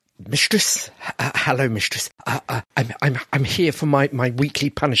Mistress? Hello, mistress. I'm here for my weekly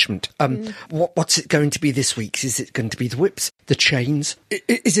punishment. What's it going to be this week? Is it going to be the whips, the chains?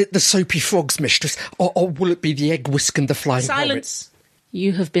 Is it the soapy frogs, mistress? Or will it be the egg whisk and the flying Silence! hobbit?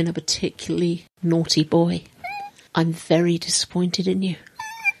 You have been a particularly naughty boy. I'm very disappointed in you.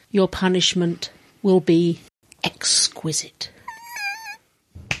 Your punishment will be exquisite.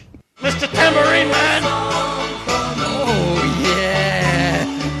 Mr. Tambourine Man! Oh, yeah!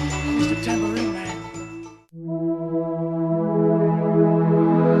 Mr. Tambourine Man.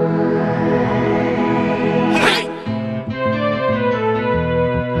 Hey!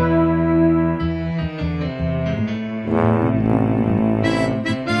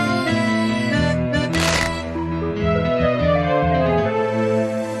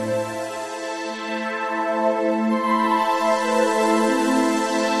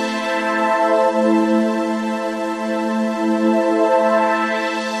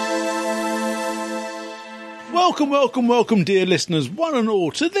 Welcome, dear listeners, one and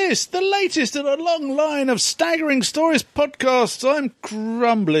all, to this, the latest in a long line of Staggering Stories podcasts. I'm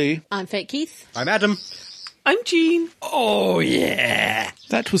Crumbly. I'm Fake Keith. I'm Adam. I'm Jean. Oh, yeah!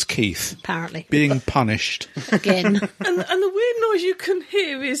 That was Keith. Apparently. Being punished. Again. And the weird noise you can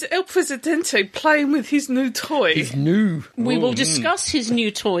hear is El Presidente playing with his new toy. He's new. We will discuss his new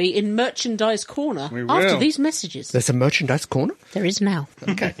toy in Merchandise Corner will. after these messages. There's a merchandise corner? There is now.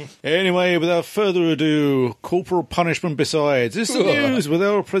 Okay. Anyway, without further ado, corporal punishment besides. It's the news with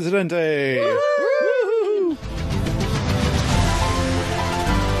El Presidente. Woo-hoo!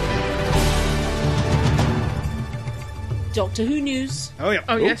 Doctor Who news. Oh, yeah.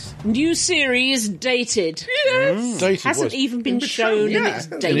 Oh, yes. New series dated. Yes. Dated Hasn't was- even been shown and it's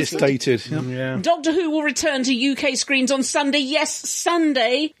and dated. it's dated. Yeah. Yeah. Doctor Who will return to UK screens on Sunday. Yes,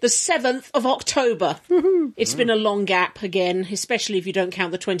 Sunday, the 7th of October. It's been a long gap again, especially if you don't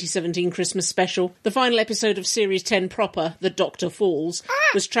count the 2017 Christmas special. The final episode of Series 10 proper, The Doctor Falls,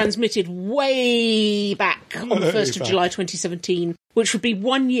 was transmitted way back on the 1st of July 2017, which would be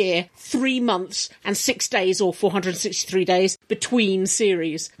 1 year, 3 months, and 6 days, or 463 days, between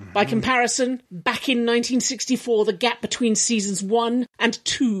series. By comparison, back in 1964, the gap between seasons 1 and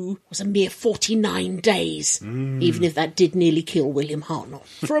 2 was a mere 49 days, even if that did nearly kill William Hartnell.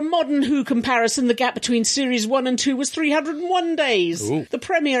 For a modern Who comparison, the gap between series 1 and 2 was 301 days. Ooh. The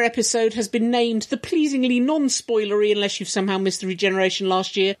premiere episode has been named the pleasingly non-spoilery, unless you've somehow missed the regeneration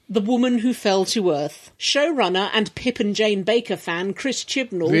last year, The Woman Who Fell to Earth. Showrunner and Pip and Jane Baker fan Chris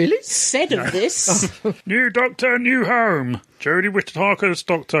Chibnall said of this... New Doctor, new home. Jodie Whittaker's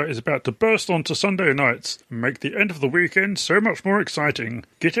Doctor is about to burst onto Sunday nights and make the end of the weekend so much more exciting.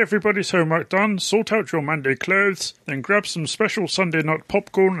 Get everybody's homework done, sort out your Monday clothes, then grab some special Sunday night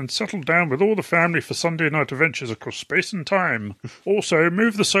popcorn and settle down with all the family for Sunday night adventures across space and time. Also,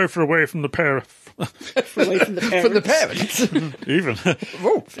 move the sofa away from the pair... away from the parents. From the parents?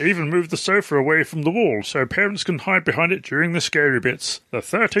 Even move the sofa away from the wall so parents can hide behind it during the scary bits. The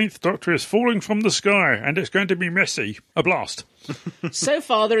 13th Doctor is falling from the sky and it's going to be messy. A blast. So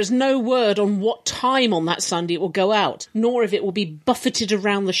far, there is no word on what time on that Sunday it will go out, nor if it will be buffeted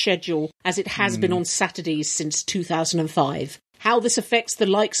around the schedule as it has been on Saturdays since 2005. How this affects the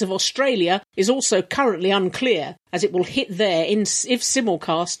likes of Australia is also currently unclear, as it will hit there, if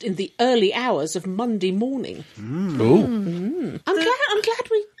simulcast, in the early hours of Monday morning. Ooh. I'm glad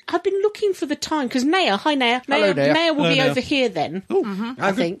I've been looking for the time, because Naya, hi Naya. Hello, Naya. Naya will Hello, be Naya. over here then,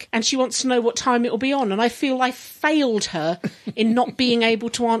 I think, and she wants to know what time it will be on, and I feel I failed her in not being able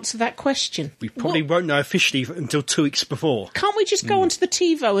to answer that question. We probably won't know officially until 2 weeks before. Can't we just go onto the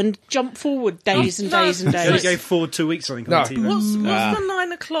TiVo and jump forward days and No. days and They only days? go forward 2 weeks, I think, No. on TV. What's the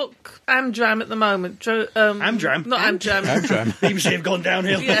 9 o'clock Amdram at the moment? Amdram? Not Amdram. BBC have gone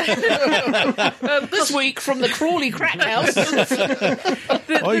downhill. This week from the Crawley Crack House.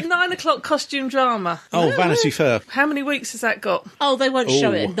 The 9 o'clock costume drama. Oh, Vanity Fair. How many weeks has that got? Oh, they won't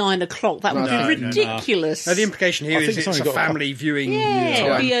show it Ooh. at 9 o'clock. That would be ridiculous. No, the implication here I is think it's it's only a got a family viewing Yeah,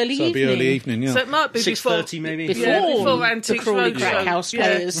 it'll be early So it'll be evening. early evening, yeah. So it might be before 6:30 maybe. Before, before the Antiques Crawley Roadshow. Crack House Yeah.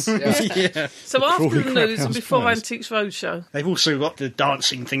 players. Yeah. So after Crawley the Crack news and House before players. Antiques Roadshow. They've also got the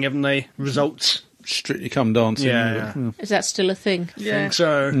dancing thing, haven't they? Results. Strictly Come Dancing. Yeah. Is that still a thing? I Yeah. think so.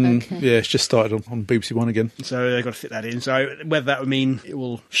 Okay. Yeah, it's just started on BBC One again. So they've got to fit that in. So whether that would mean it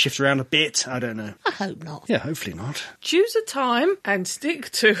will shift around a bit, I don't know. I hope not. Yeah, hopefully not. Choose a time and stick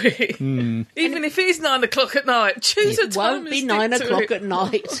to it. Even if it is 9 o'clock at night, choose a It time won't and be stick 9 to o'clock it. at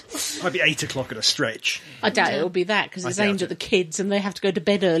night. Might be 8 o'clock at a stretch. I doubt it'll be that, because it's doubt aimed it. at the kids and they have to go to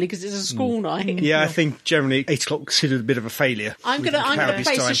bed early because it's a school night. Yeah, I think generally 8 o'clock considered a bit of a failure. I'm with gonna comparative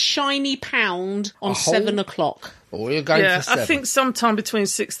place time. a shiny pound on 7 o'clock. Or you're going for 7? I think sometime between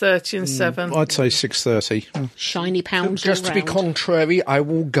 6:30 and 7. I'd say 6:30. Shiny pounds Just all to be round. contrary, I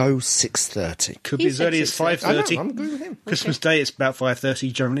will go 6:30. Could He be as said early as 6:30. I know, 5:30. I'm good with him. Christmas Day, it's about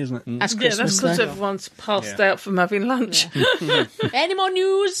 5:30 generally, isn't it? That's Yeah, Christmas that's because Day. everyone's passed out from having lunch. Any more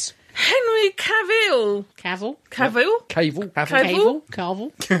news? Henry Cavill. Cavill? Cavill? Cavill. Cavill?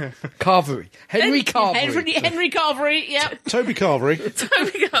 Carvel? Carvery. Henry Carvery. Henry Carvery, yep. Toby Carvery.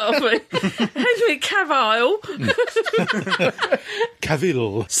 Toby Carvery. Henry Cavill.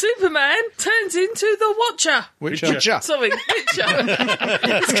 Cavill. Superman turns into the Watcher. Witcher. Sorry, Witcher.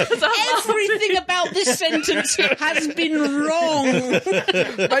 It's 'cause I laughed. Everything about this sentence has been wrong.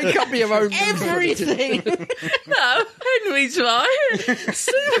 Make up your own. Everything. No, Henry's right.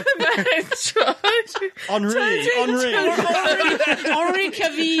 Superman's right. Henri. Henri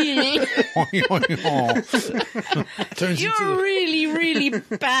Cavill. Turns You're into really, really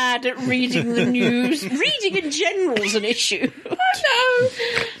bad at reading the news. Reading in general is an issue.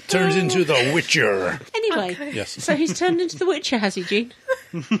 turns into the Witcher. Anyway, Yes. so he's turned into the Witcher, has he, Jean?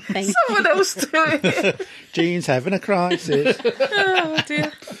 Thank you. Someone else do it. Gene's having a crisis. Oh,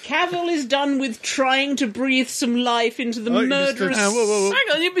 dear. Cavill is done with trying to breathe some life into the murderous... Hang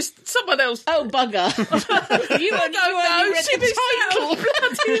on, you missed someone else. Oh, bugger. You only read she the missed title. out.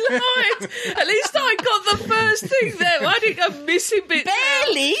 Bloody lied. At least I got the first thing there. I didn't go missing bits.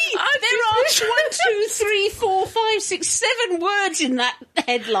 Barely. I There are 1, 2, 3, 4, 5, 6, 7 words in that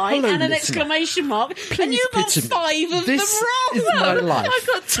headline Hello, and an listener. exclamation mark, and you got pity me. 5 of This them is wrong. my life. I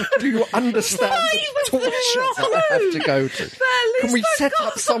got Do you understand the Five of them torture that I have to go to? Can we set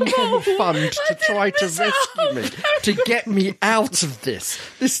up some form of fund to try to rescue me, to get me out of this?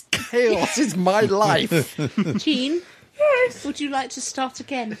 This chaos is my life. Jean, Yes. would you like to start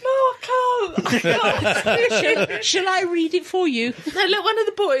again? No, I can't. Shall I read it for you? No, let one of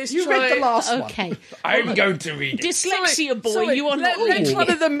the boys You try read the it. last one. Okay. I'm going to read it. Dyslexia boy, Sorry, you are let not...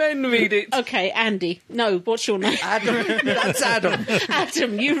 one of the men read it. Okay, Andy. No, what's your name? Adam. That's Adam.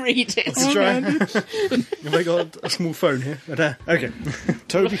 Adam, you read it. Try. Have I got a small phone here? But, okay.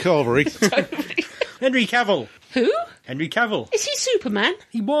 Toby Carvery. Henry Cavill. Who? Henry Cavill. Is he Superman?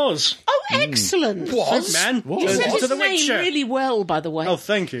 He was. Oh, excellent. Man. You Turns said into his the name Witcher. really well, by the way. Oh,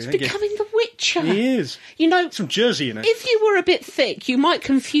 thank you. Thank you. Becoming the Witcher. He is. You know, It's from Jersey, you know. if you were a bit thick, you might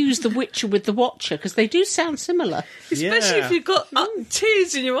confuse the Witcher with the Watcher, because they do sound similar. Especially Yeah. if you've got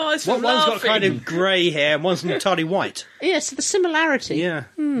tears in your eyes from One's got laughing. kind of grey hair, and one's entirely white. Yeah, so the similarity. Yeah,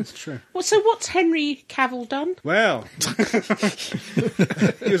 that's true. Well, so what's Henry Cavill done? Well,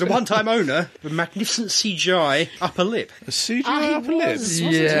 he was a one-time owner of a magnificent CGI upper lip. A CGI He upper lip. was,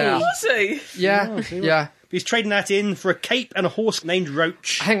 wasn't Yeah. he? Was he? Yeah. He's trading that in for a cape and a horse named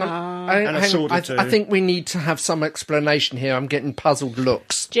Roach. Hang on. And a sword or two. I think we need to have some explanation here. I'm getting puzzled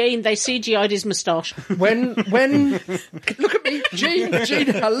looks. Jane, they CGI'd his moustache. When look at me, Gene,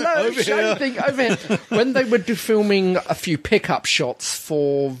 hello, Shane, thing over here. When they were filming a few pickup shots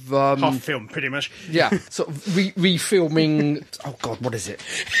for Half film, pretty much. yeah, sort of refilming. Oh God, what is it?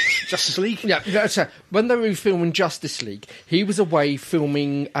 Justice League. Yeah, so when they were refilming Justice League, he was away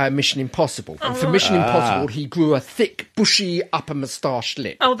filming Mission Impossible, and for Mission Impossible, he grew a thick, bushy upper moustache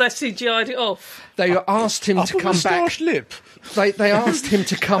lip. Oh, they CGI'd it off. They asked him to Upper come back. moustache lip. They asked him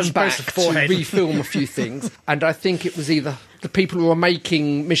to come back opposed to to forehead. refilm a few things, and I think it was either the people who were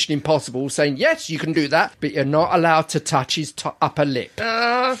making Mission Impossible saying, yes, you can do that, but you're not allowed to touch his upper lip.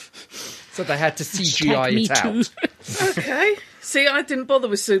 So they had to CGI Me it out. too. Okay. See, I didn't bother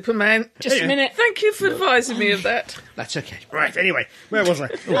with Superman. Just a minute. Thank you for advising me of that. That's okay. Right, anyway, where was I?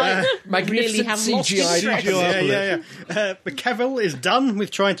 Magnificent have lost CGI. interest. Yeah. But Cavill is done with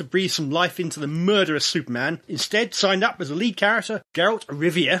trying to breathe some life into the murderous Superman. Instead, signed up as a lead character, Geralt of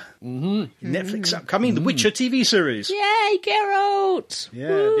Rivia, in Netflix upcoming The Witcher TV series. Yay, Geralt! Yeah,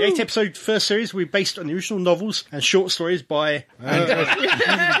 the 8-episode first series will be based on the original novels and short stories by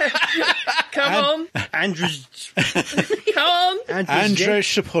Come on. Andrew. Come on.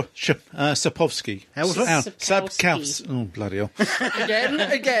 Andrzej Sapkowski. How was that? Sapkowski. Oh, bloody hell.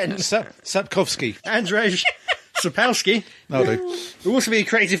 Again. Sapkowski. Andrzej Sapkowski No, do. will also be a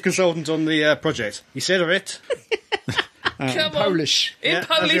creative consultant on the project. He said of it. Come on. Polish. In Yeah,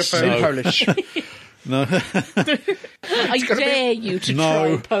 Polish. as In your Polish. No. I dare you to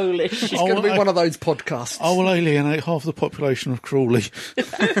No. try Polish. It's going to be one of those podcasts. I will alienate half the population of Crawley.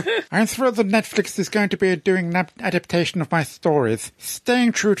 I'm thrilled that Netflix is going to be doing an adaptation of my stories,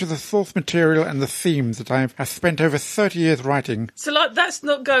 staying true to the source material and the themes that I have spent over 30 years writing. So, like, that's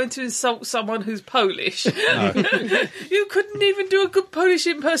not going to insult someone who's Polish. You couldn't even do a good Polish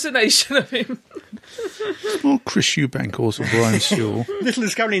impersonation of him. Or Chris Eubank or Brian Shaw. Little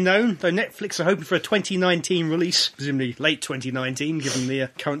is currently known, though Netflix are hoping for a 2019 release, presumably late 2019, given the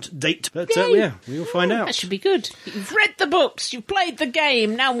current date. But yeah, we'll find out. That should be good. You've read the books, you've played the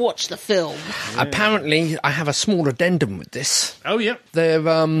game, now watch the film. Apparently, I have a small addendum with this. Oh, yeah. Their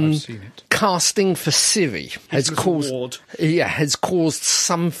Seen it. casting for Siri has caused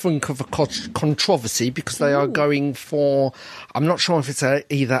something of a controversy because they are going for, I'm not sure if it's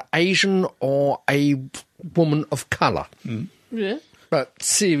either Asian or a woman of colour. Yeah. But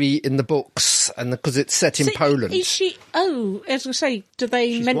Siri in the books, and because it's set in Poland. Is she? Oh, as I say, do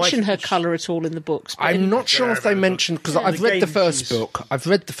they mention white. her colour at all in the books? But I'm not sure if they mentioned, because I've read the first book. I've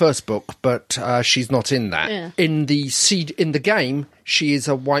read the first book, but she's not in that. Yeah. In the game, she is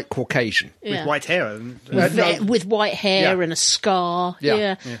a white Caucasian. With white hair. with white hair Yeah. and a scar.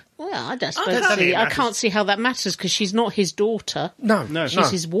 Yeah. Well, I can't see how that matters because she's not his daughter. No. She's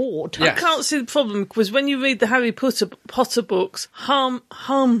his ward. Yeah. I can't see the problem because when you read the Harry Potter books,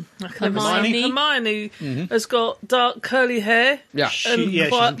 Hermione has got dark curly hair. Yeah. and She's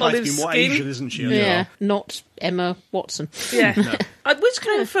quite implied to olive be more skin. Asian, isn't she? Yeah, not Emma Watson. Yeah. Which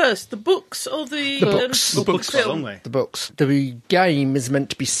came first, the books or the books. The books film? a long way. The books. The game is meant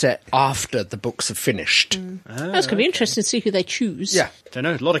to be set after the books are finished. That's going to be interesting to see who they choose. Yeah. Don't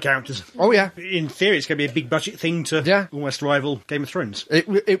know, a lot of characters. Oh, yeah. In theory, it's going to be a big budget thing to almost rival Game of Thrones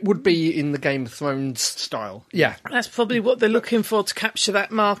It would be in the Game of Thrones. style. Yeah. That's probably what they're looking for to capture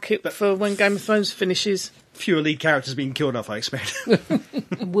that market for when Game of Thrones finishes. Fewer lead characters being killed off, I expect.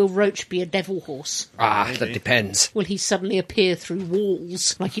 Will Roach be a devil horse? That depends. Will he suddenly appear through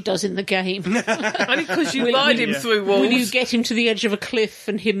walls like he does in the game? Only because you ride him through walls. Will you get him to the edge of a cliff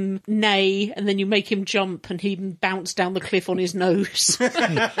and him neigh, and then you make him jump and he bounce down the cliff on his nose?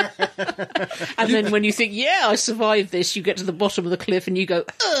 And then when you think, yeah, I survived this, you get to the bottom of the cliff and you go,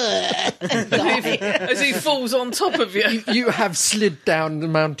 ugh, and die. As he falls on top of you. You have slid down the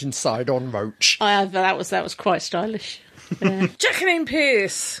mountainside on Roach. That was quite stylish. Jacqueline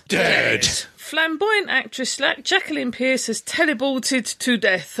Pearce. Dead. Flamboyant actress Jacqueline Pearce has teleported to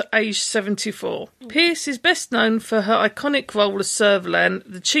death, aged 74. Pearce is best known for her iconic role as Servalan,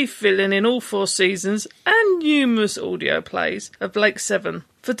 the chief villain in all 4 seasons and numerous audio plays of Blake Seven.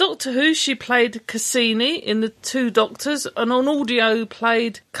 For Doctor Who, she played Cassini in The Two Doctors, and on audio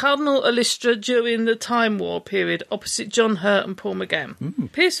played Cardinal Alistra during the Time War period, opposite John Hurt and Paul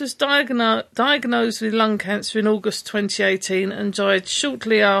McGann. Pearce was diagnosed with lung cancer in August 2018 and died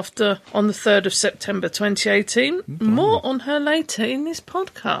shortly after on the 3rd of September 2018. More on her later in this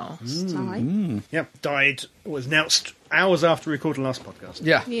podcast. Yep, died, was announced hours after recording the last podcast.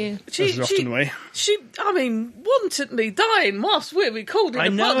 Yeah. Yeah. As is often the way. She, wantonly dying whilst we're recording I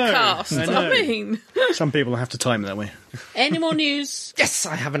the know, podcast. I know. I mean... Some people have to time it that way. Any more news? Yes,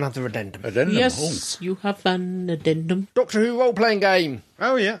 I have another addendum. Yes, you have an addendum. Doctor Who role-playing game.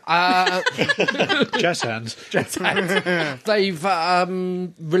 Oh, yeah. Jazz hands. They've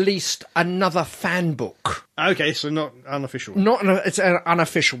released another fan book. Okay, so not unofficial. It's an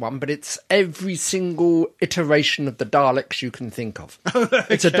unofficial one, but it's every single iteration of the Daleks you can think of.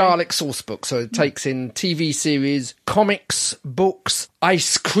 It's a Dalek source book, so it takes in TV series, comics, books,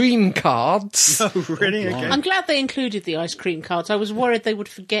 ice cream cards. Oh, really? Okay. I'm glad they included the ice cream cards. I was worried they would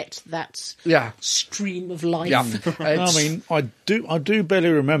forget that stream of life. Yeah. I mean, I do barely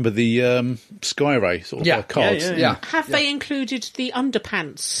remember the Skyray sort of cards. Yeah. Have they included the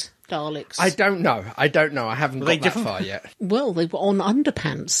underpants Daleks? I don't know. I haven't got that different? far yet. Well, they were on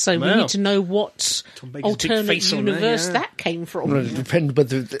underpants, so we Well. need to know what Tom Baker's big alternate face on there, universe yeah. that came from. Well, it depends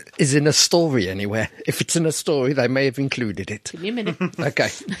whether it is in a story anywhere. If it's in a story, they may have included it. Give me a minute. Okay.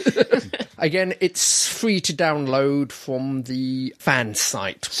 Again, it's free to download from the fan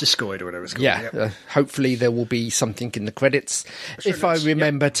site. Siskoid or whatever it's called. Yeah, Yep. hopefully there will be something in the credits. If I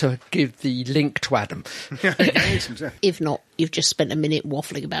remember to give the link to Adam. If not, you've just spent a minute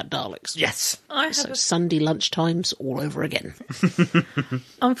waffling about Daleks. Yes. I have So Sunday lunchtimes all over again.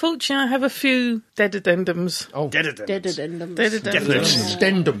 Unfortunately, I have a few dead addendums. Dead addendums. Dead addendums. Dead addendums.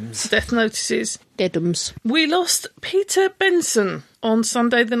 Addendums. Death notices. Deadums. We lost Peter Benson on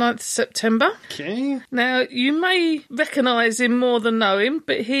Sunday the 9th of September. Okay. Now, you may recognise him more than know him,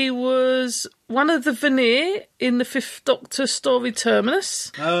 but he was one of the Veneer in the Fifth Doctor story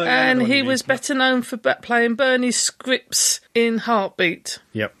Terminus. Oh, yeah, and I know what he you was mean. better known for playing Bernie Scripps in Heartbeat.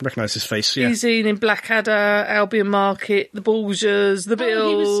 Yep, recognise his face, yeah. He's in Blackadder, Albion Market, The Borgias, The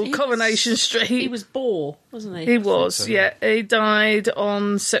Bill, Coronation Street. He was Boar, wasn't he? He was, yeah. He died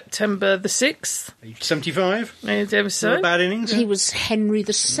on September the 6th. 75. And ever so. Not a bad innings. He was Henry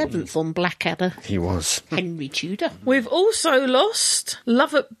VII on Blackadder. He was. Henry Tudor. We've also lost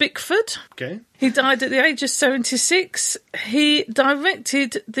Love at Bickford. Okay. then. He died at the age of 76. He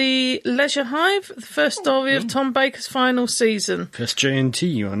directed The Leisure Hive, the first story of Tom Baker's final season. First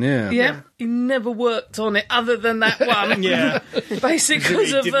J&T one, yeah. Yeah, he never worked on it other than that one. Yeah. Basically,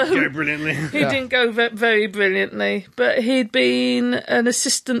 because It of didn't go brilliantly. he didn't go very brilliantly, but he'd been an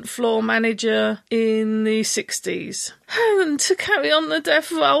assistant floor manager in the 60s. And to carry on the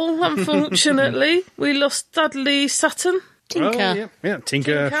death roll, unfortunately, we lost Dudley Sutton. Tinker. Yeah,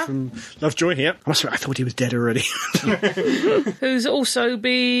 Tinker from Lovejoy, yeah. I thought he was dead already. Who's also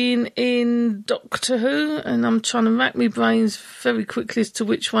been in Doctor Who, and I'm trying to rack my brains very quickly as to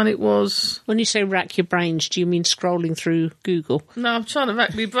which one it was. When you say rack your brains, do you mean scrolling through Google? No, I'm trying to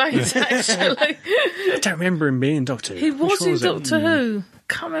rack my brains, actually. I don't remember him being in Doctor Who. He was in Doctor Who.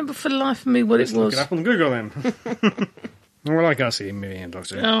 Can't remember for the life of me what it Look was. it up on Google then. Well, I can't see him being in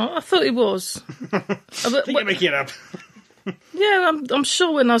Doctor Who. Oh, I thought he was. I think you're making it up. Yeah, I'm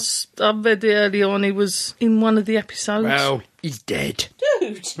sure when I read it earlier on, he was in one of the episodes. Well, he's dead.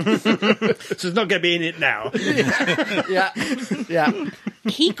 Dude! So it's not going to be in it now. Yeah.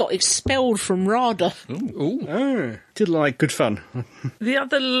 He got expelled from RADA. Oh, did like good fun. The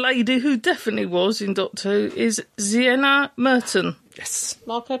other lady who definitely was in Doctor Who is Sienna Merton. Yes.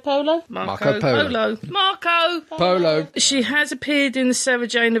 Marco Polo? Marco Polo. Marco! Polo. She has appeared in the Sarah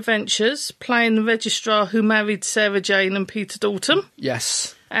Jane Adventures, playing the registrar who married Sarah Jane and Peter Dalton.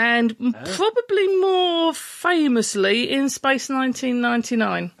 Yes. And probably more famously in Space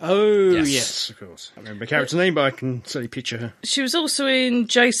 1999. Oh, Yes. yes, of course. I don't remember the character's name, but I can certainly picture her. She was also in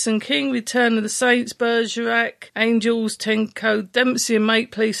Jason King, Return of the Saints, Bergerac, Angels, Tenko, Dempsey and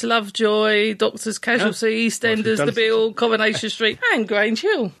Makepeace, Lovejoy, Doctors, Casualty, EastEnders, done- The Bill, Coronation Street, and Grange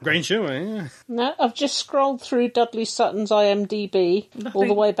Hill. Grange Hill, yeah. No, I've just scrolled through Dudley Sutton's IMDb all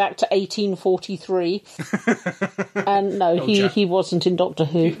the way back to 1843. And no, he wasn't in Doctor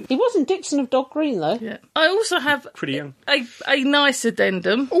Who. He wasn't Dixon of Dog Green, though. Yeah. I also have Pretty young. a nice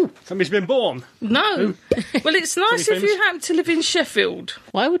addendum. Somebody's been born. No. Well, it's nice if famous? you happen to live in Sheffield.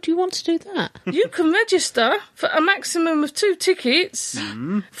 Why would you want to do that? You can register for a maximum of 2 tickets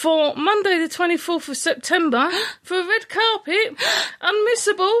for Monday the 24th of September for a red carpet,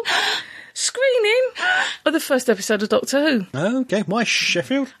 unmissable screening of the first episode of Doctor Who. Okay, why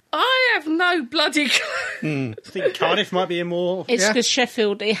Sheffield? I have no bloody clue. I think Cardiff might be a more... It's because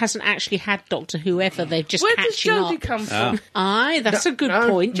Sheffield, it hasn't actually had Doctor Who ever. They've just Where does catching Jodie up. come from? Aye, that's a good no,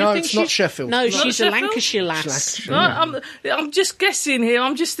 point. Do you no, think it's not she's- Sheffield. No, Not she's a Sheffield? Lancashire lass. Right, I'm just guessing here.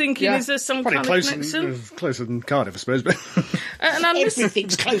 I'm just thinking, Yeah. is there some Probably kind of connection? closer than Cardiff, I suppose. But And I'm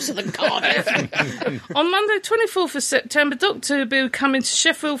Everything's closer than Cardiff. On Monday, 24th of September, Doctor Who will be coming to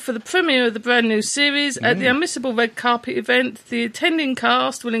Sheffield for the premiere of the brand new series. At the Unmissable Red Carpet event, the attending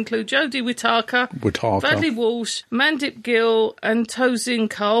cast will include Jodie Whittaker, Bradley Walsh, Mandip Gill and Tosin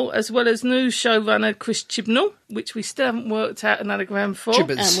Cole, as well as new showrunner Chris Chibnall, which we still haven't worked out an anagram for.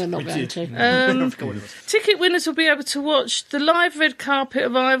 Chibbers. And we're not going to. Ticket winners will be able to watch the live red carpet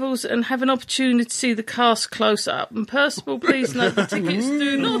arrivals and have an opportunity to see the cast close up. And Percival, please note the tickets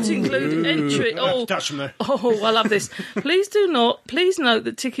do not include entry. touch them there. Oh, I love this. Please note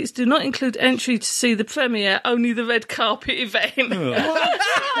that tickets do not include entry to see the premiere, only the red carpet event.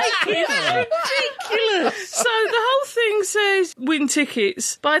 Ridiculous. So the whole thing says win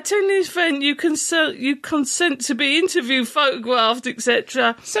tickets. By attending this event, you consent to be interviewed, photographed,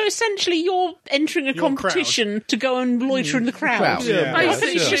 etc. So essentially, you're entering a competition to go and loiter in the crowd. Crowd. Yeah. Why don't you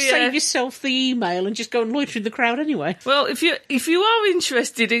Basically, just yeah. save yourself the email and just go and loiter in the crowd anyway? Well, if you are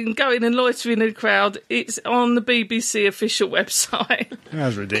interested in going and loitering in the crowd, it's on the BBC official website.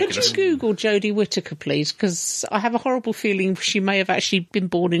 That's Could ridiculous. you Google Jodie Whittaker, please? Because I have a horrible feeling she may have actually been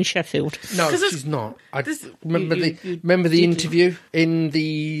born in Sheffield. No, 'Cause she's not. I this- remember you- remember the did you? interview in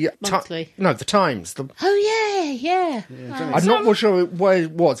the Monthly. the Times. Oh, yeah. I'm not sure where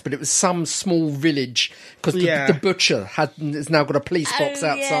it was, but it was some small village because Yeah. the butcher has now got a police box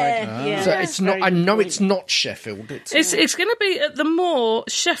outside. yeah. So That's it's not. very I know good it's not Sheffield. It's It's going to be at the Moor,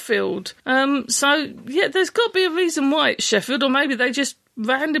 Sheffield. So yeah, there's got to be a reason why it's Sheffield, or maybe they just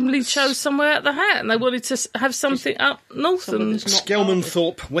randomly chose somewhere out the hat and they wanted to have something up north. And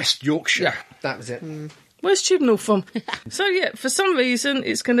Skelmanthorpe, West Yorkshire. yeah, that was it. where's Chibnall from? So yeah, for some reason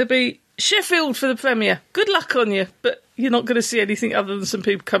it's going to be Sheffield for the premiere. Good luck on you, but you're not going to see anything other than some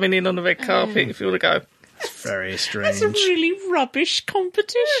people coming in on the red carpet if you want to go. Very strange. That's a really rubbish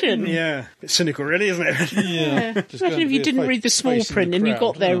competition. Yeah. It's cynical, really, isn't it? Yeah. Imagine if you didn't read the small print and you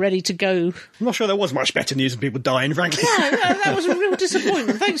got there ready to go. I'm not sure there was much better news than people dying, frankly. That was a real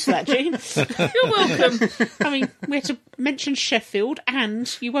disappointment. Thanks for that, Jean. You're welcome. I mean, we had to mention Sheffield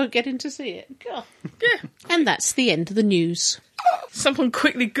and you won't get in to see it. God. Yeah. And that's the end of the news. Someone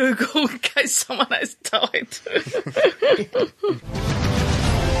quickly Google in case someone has died.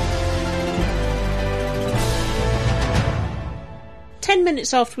 10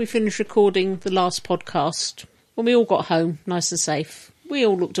 minutes after we finished recording the last podcast, when we all got home, nice and safe, we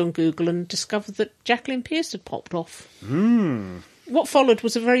all looked on Google and discovered that Jacqueline Pearce had popped off. What followed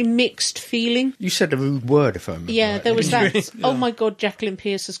was a very mixed feeling. You said a rude word, if I remember. Yeah, right. there was that, oh my God, Jacqueline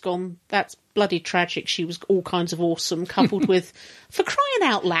Pearce has gone. That's bloody tragic. She was all kinds of awesome, coupled with, for crying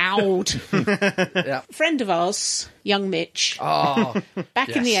out loud. Friend of ours, young Mitch, back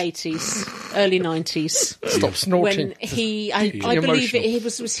in the 80s, early 90s. Stop snorting. When I believe it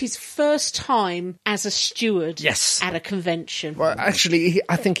was his first time as a steward at a convention. Well, actually,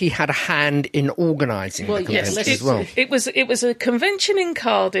 I think he had a hand in organising the convention as well. It was a convention in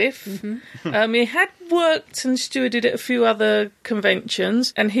Cardiff. He had worked and stewarded at a few other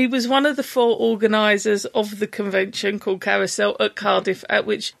conventions, and he was one of the 4 organisers of the convention called Carousel at Cardiff, at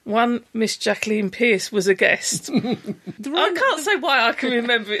which one Miss Jacqueline Pearce was a guest. I can't say why I can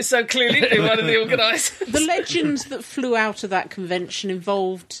remember it so clearly, being one of the organisers. The legends that flew out of that convention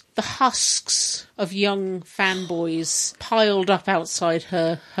involved the husks of young fanboys piled up outside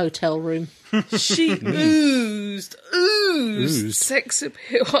her hotel room. She oozed sex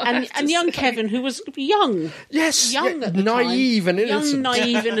appeal. And young Kevin, who was young. Yes, young at the naive time. and innocent. Young,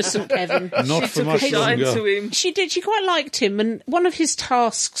 naive, innocent Kevin. Not for much longer. To him. She did. She quite liked him, and one of his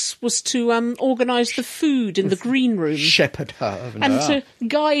tasks was to organise the food in the green room. Shepherd her. And to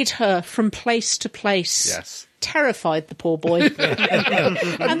guide her from place to place. Yes. Terrified the poor boy.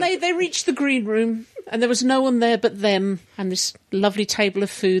 And they reached the green room, and there was no one there but them and this lovely table of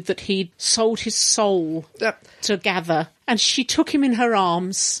food that he'd sold his soul to gather. And she took him in her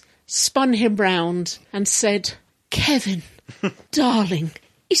arms, spun him round and said, "Kevin, darling,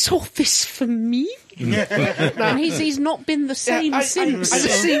 is all this for me?" And he's not been the same since.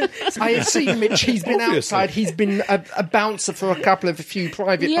 I have seen Mitch. He's been outside. He's been a bouncer for a few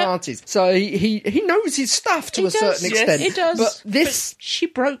private parties. So he knows his stuff to a certain extent. He does. But this... But she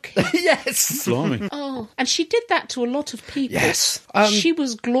broke him. Yes. Blimey. Oh, and she did that to a lot of people. Yes. She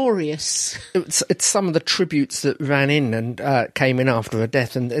was glorious. It's some of the tributes that ran in and came in after her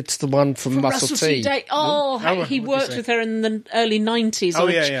death, and it's the one from Russell T. Day. He worked with her in the early 90s on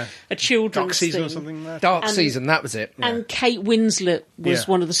a children's Dark Season thing. or something like that. Dark Season, that was it. And Kate Winslet was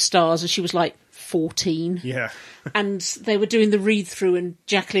one of the stars, and she was like 14. Yeah. And they were doing the read-through, and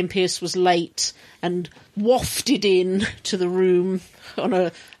Jacqueline Pearce was late and wafted in to the room on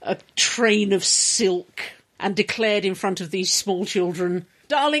a train of silk and declared in front of these small children,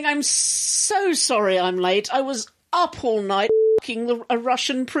 "Darling, I'm so sorry I'm late. I was up all night a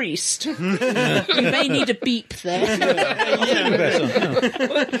Russian priest." You may need a beep there.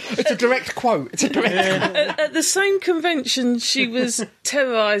 It's a direct quote. At the same convention she was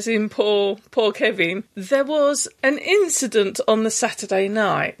terrorising poor Kevin, there was an incident on the Saturday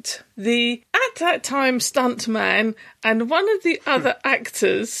night. The, at that time, stuntman and one of the other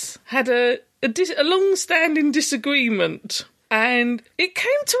actors had a long-standing disagreement. And it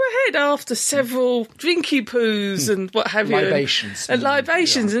came to a head after several drinky poos and what have you. Libations.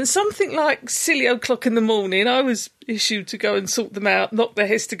 And something like silly o'clock in the morning, I was issued to go and sort them out, knock their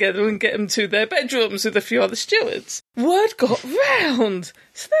heads together and get them to their bedrooms with a few other stewards. Word got round.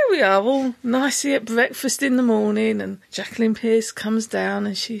 So there we are, all nicely at breakfast in the morning, and Jacqueline Pearce comes down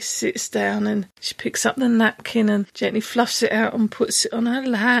and she sits down and she picks up the napkin and gently fluffs it out and puts it on her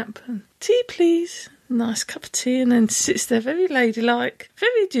lap. And, "Tea, please." Nice cup of tea, and then sits there very ladylike,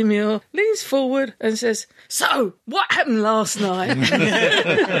 very demure, leans forward and says, "So, what happened last night?" And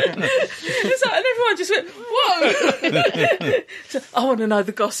everyone just went, "Whoa!" So, I want to know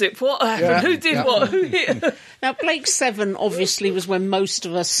the gossip. What happened? Who did what? Who hit? Now, Blake 7 obviously was when most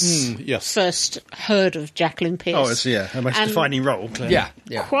of us first heard of Jacqueline Pearce. Oh, it's her most defining role. Clearly. Yeah.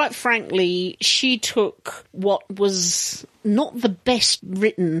 Quite frankly, she took what was not the best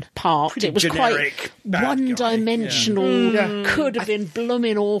written part. Pretty it was generic, quite bad one-dimensional. Could have been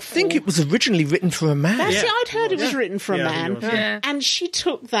blooming awful. I think it was originally written for a man. That's it. I'd heard it was written for a I think man. it was. Yeah. And she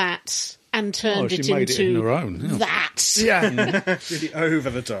took that and turned she it made it into in her own, that. Yeah. Really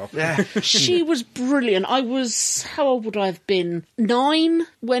over the top. Yeah. She was brilliant. How old would I have been? 9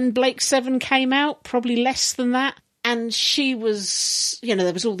 when Blake 7 came out, probably less than that. And she was,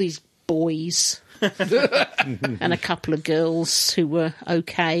 there was all these boys and a couple of girls who were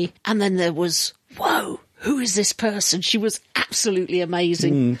okay. And then there was, whoa, who is this person? She was absolutely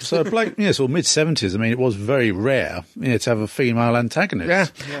amazing. So Blake, sort of mid-70s, I mean, it was very rare to have a female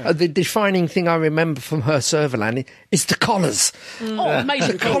antagonist. Yeah. The defining thing I remember from her Servalan is the collars. Oh,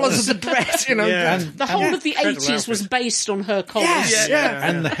 amazing Collars of the dress, Yeah. The whole of the Incredible 80s was based on her collars. Yes, yeah.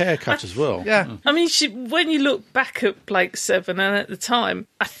 And the haircut as well. Yeah. I mean, when you look back at Blake Seven, and at the time,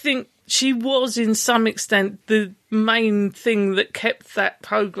 I think she was, in some extent, the main thing that kept that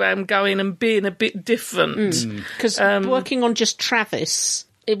programme going and being a bit different. Because working on just Travis,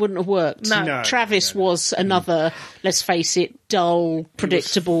 it wouldn't have worked. No. Travis was another, let's face it, dull,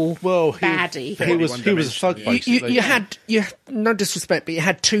 predictable baddie. He was a thug, basically. You had no disrespect, but you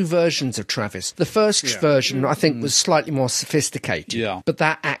had two versions of Travis. The first version, I think, was slightly more sophisticated. Yeah. But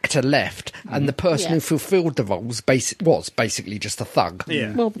that actor left, and the person who fulfilled the role was basically just a thug.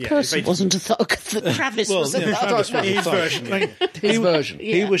 Yeah. Well, the person wasn't a thug. Travis was a thug. His version. His version.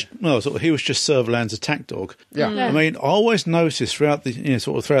 He was just Servalan's attack dog. Yeah. I mean, I always noticed throughout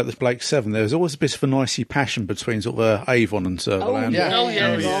the Blake Seven, there was always a bit of a nicey passion between sort of Avon and Servalan.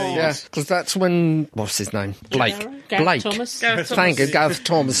 Yeah, because that's when, what's his name? Blake. Gareth Thomas. Thank you, Gareth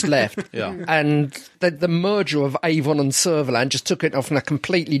Thomas left. Yeah. And the merger of Avon and Servalan just took it off in a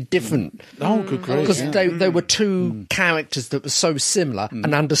completely different... Oh, good grief. Because they were two characters that were so similar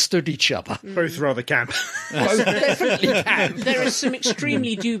and understood each other. Both rather camp. Both definitely can. There is some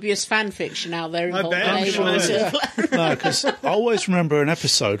extremely dubious fan fiction out there involved bet, in I'm Avon and sure. Servalan. No, because I always remember an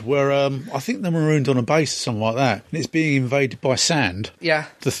episode where I think they're marooned on a base or something like that, and it's being invaded by sand. Yeah.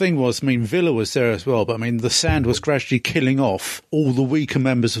 The thing was, I mean, Villa was there as well, but I mean, the sand was gradually killing off all the weaker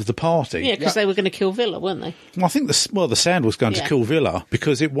members of the party. Yeah, because they were going to kill Villa, weren't they? Well, I think the sand was going to Yeah. kill Villa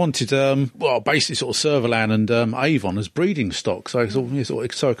because it wanted, basically sort of Servalan and Avon as breeding stock, so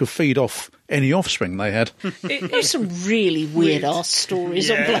it could feed off any offspring they had. There's some really weird-ass stories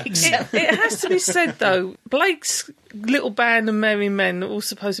on Blake Seven. It has to be said, though, Blake's little band of merry men are all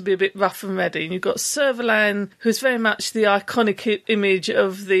supposed to be a bit rough and ready, and you've got Servalan, who's very much the iconic image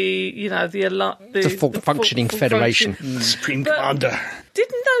of the full functioning federation. Supreme But- Commander.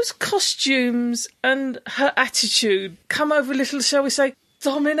 Didn't those costumes and her attitude come over a little, shall we say,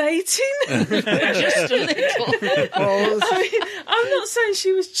 dominating? Just a little. I mean, I'm not saying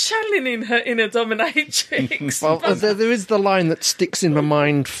she was channeling her inner dominatrix. Well, there is the line that sticks in my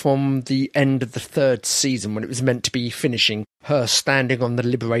mind from the end of the third season when it was meant to be finishing. Her standing on the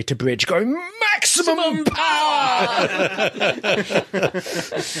Liberator Bridge going, maximum power!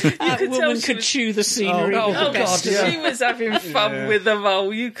 That woman she could was- chew the scenery. Oh, with the God, best of yeah. them. She was having fun with the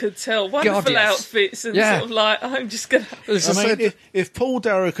role. You could tell. Wonderful yes. outfits and Yeah. sort of like, I'm just going to... As I I mean, said, if Paul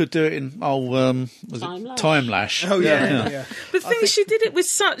Darrow could do it in Time Lash. Oh, yeah. The thing is, she did it with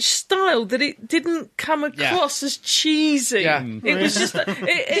such style that it didn't come across as cheesy. Yeah. It was just...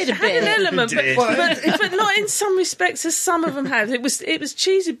 It a had an bit. element, but not in some respects as some of them had. It was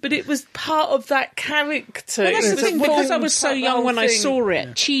cheesy, but it was part of that character. Well, that's It the was thing, because I formed was so part of the young whole when I thing. saw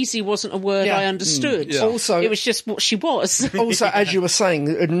it. Cheesy wasn't a word Yeah. I understood. Also- it was just what she was. also, as you were saying,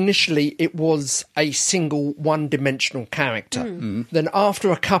 initially it was a single one-dimensional character. Then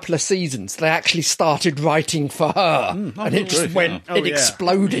after a couple of seasons, they actually started writing for her. And it just went, it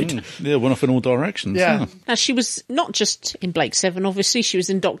exploded. Yeah, went off in all directions. Yeah. Now, she was not just in Blake Seven, obviously. She was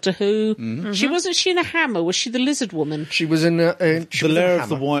in Doctor Who. Wasn't she in a Hammer? Was she the lizard woman? She was in The Lair of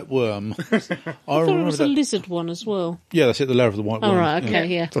the White Worm. I I thought it remember was a that. lizard one as well. Yeah, that's it, The Lair of the White Worm. Oh, right, okay,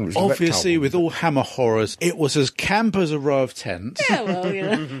 yeah. Obviously, with all Hammer horrors, it was as camp as a row of tents. Yeah, well, you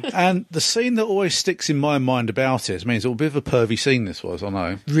know. And the scene that always sticks in my mind about it, I mean, it's a bit of a pervy scene this was, I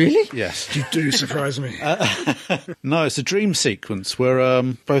know. Really? Yes. You do surprise me. No, it's a dream sequence where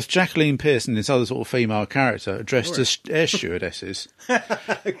both Jacqueline Pearce and this other sort of female character are dressed as air stewardesses.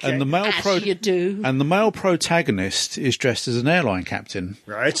 And the male As you do. and the male protagonist is dressed as an airline captain.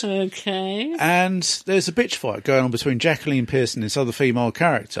 Right. Okay. And there's a bitch fight going on between Jacqueline Pearce and this other female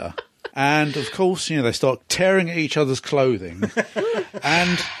character. And, of course, they start tearing at each other's clothing.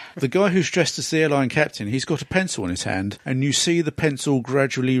 And the guy who's dressed as the airline captain, he's got a pencil in his hand, and you see the pencil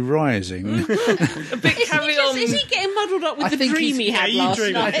gradually rising. A bit carry on. Is he getting muddled up with I the think dream he's- he had Yeah, you last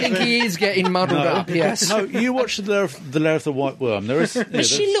dream. I night? think he is getting muddled up, yes. No, you watch the Lair of the White Worm. There is, But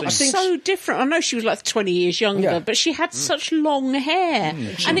she looked so different. I know she was like 20 years younger, Yeah. but she had such long hair.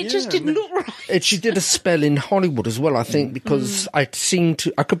 And it just didn't look right. And she did a spell in Hollywood as well, I think, because I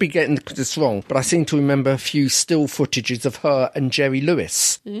could be getting this wrong, but I seem to remember a few still footages of her and Jerry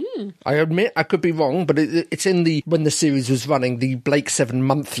Lewis I admit I could be wrong, but it's in when the series was running, the Blake 7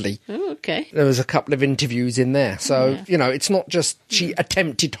 Monthly. Oh, okay. There was a couple of interviews in there. So, it's not just she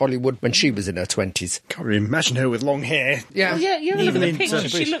attempted Hollywood when she was in her 20s. Can't really imagine her with long hair. Yeah. Oh, yeah, you remember Even the in picture.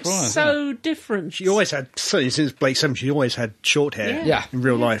 She looks so different. She always had, certainly since Blake 7, she always had short hair Yeah. in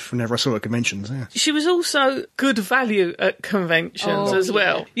real life whenever I saw her at conventions. Yeah. She was also good value at conventions as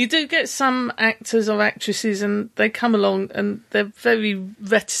well. Yeah. You do get some actors or actresses and they come along and they're very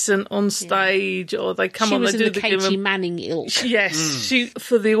reticent on stage, or they come She on was and in do the the Katie Manning ilk. Yes, she,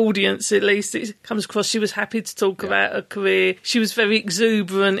 for the audience at least, it comes across. She was happy to talk about her career. She was very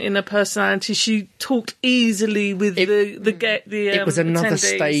exuberant in her personality. She talked easily with It was another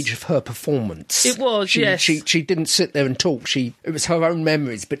attendees. stage of her performance. It was, yes. She didn't sit there and talk. It was her own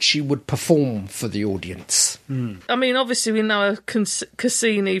memories, but she would perform for the audience. I mean, obviously we know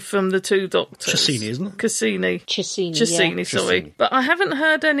Cassini from the Two Doctors. Cassini, isn't it? Cassini, Cicini, sorry. But I haven't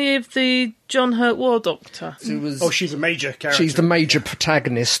heard any of the John Hurt War Doctor. She's a major character. She's the major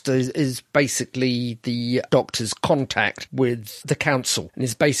protagonist, is basically the Doctor's contact with the council. And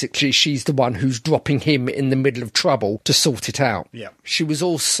she's the one who's dropping him in the middle of trouble to sort it out. Yeah. She was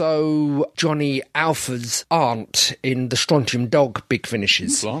also Johnny Alpha's aunt in the Strontium Dog Big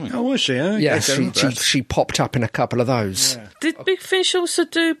Finishes. Blimey. Oh, was she? Huh? Yes, I don't remember that. she popped up in a couple of those. Yeah. Did Big Finish also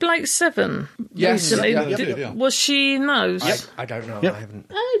do Blake 7 Yes, recently? yeah, yeah. Was she in those? I don't know. Yep. I haven't.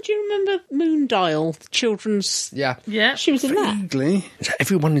 Oh, do you remember Moondial, the children's... Yeah. Yeah. She was in that. Vaguely.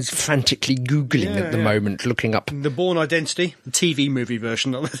 Everyone is frantically Googling at the moment, looking up. The Bourne Identity, the TV movie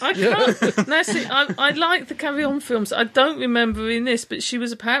version of it. I can't. Now, see, I like the Carry On films. I don't remember in this, but she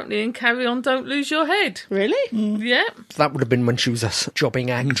was apparently in Carry On, Don't Lose Your Head. Really? Yeah. That would have been when she was a jobbing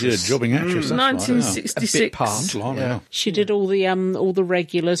Yeah, actress. jobbing actress. That's right, yeah. 1966. A bit part. Blimey, Yeah. yeah. She did all the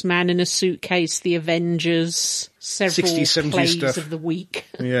regulars, Man in a Suitcase, The Avengers, several 60s, 70s plays stuff. of the week.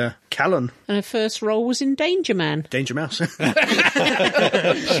 Yeah. Callan, And her first role was in Danger Man. Danger Mouse. She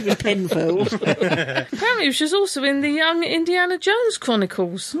was Penfold. Apparently, she was also in the Young Indiana Jones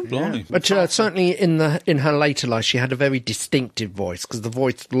Chronicles. Blimey. But certainly in her later life, she had a very distinctive voice because the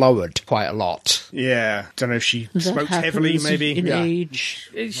voice lowered quite a lot. Yeah. Don't know if she That smoked heavily, happens maybe. in Yeah. age.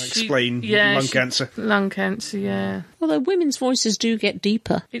 Explain lung cancer. Lung cancer, yeah. Although women's voices do get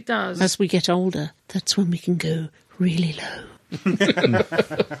deeper It does. as we get older. That's when we can go really low.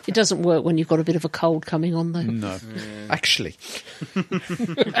 It doesn't work when you've got a bit of a cold coming on, though. No. Actually,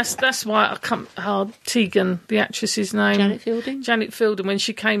 That's why I can't. Tegan, the actress's name, Janet Fielding? Janet Fielding, when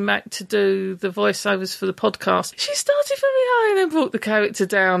she came back to do the voiceovers for the podcast, she started very high and then brought the character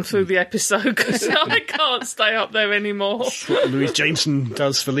down through the episode because I can't stay up there anymore. What Louise Jameson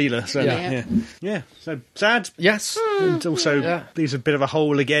does for Leela. So, Yeah. yeah. So sad. yes. And also Yeah. leaves a bit of a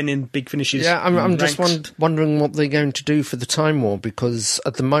hole again in Big Finishes. Yeah, I'm just ranks. wondering what they're going to do for the Time War, because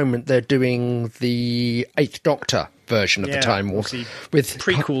at the moment they're doing the Eighth Doctor version of Yeah, the Time War obviously with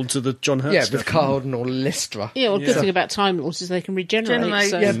prequel to the John Hurt yeah, stuff. with Cardinal Listra. Yeah, well, the good thing about Time Lords is they can regenerate. Generate.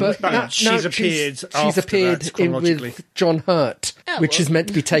 So. Yeah, but She's appeared She's after appeared that, in chronologically. with John Hurt, which well. is meant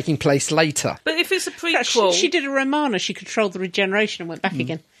to be taking place later. But if it's a She, prequel, she did a Romana. She controlled the regeneration and went back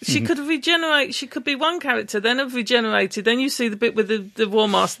again. she could regenerate. She could be one character, then have regenerated. Then you see the bit with the War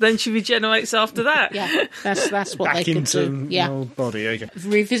Master. Then she regenerates after that. Yeah, that's what Back they could into do. the Yeah, old body. Okay.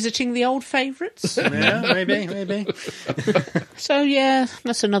 revisiting the old favourites. Yeah, maybe. So yeah,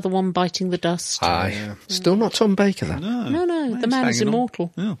 that's another one biting the dust. Aye. Still not Tom Baker, though. No, the man is hanging on.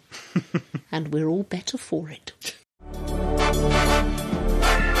 immortal, Yeah. and we're all better for it.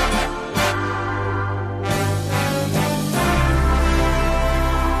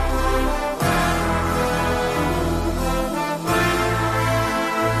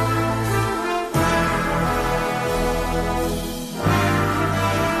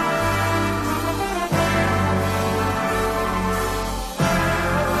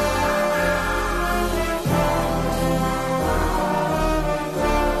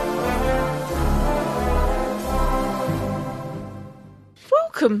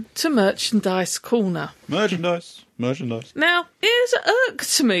 Welcome to Merchandise Corner. Merchandise. Now, it has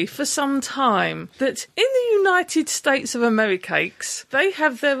irked me for some time that in the United States of Americakes, they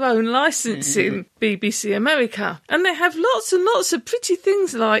have their own licensing, BBC America, and they have lots and lots of pretty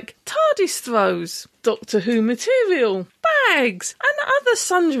things like TARDIS throws, Doctor Who material, bags, and other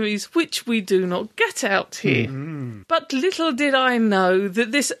sundries which we do not get out here. But little did I know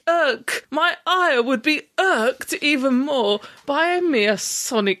that this my ire would be irked even more by a mere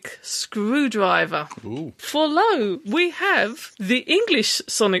sonic screwdriver. Ooh. For lo, we have the English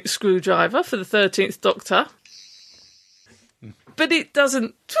sonic screwdriver for the 13th Doctor, but it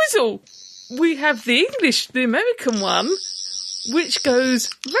doesn't twizzle. We have the American one, which goes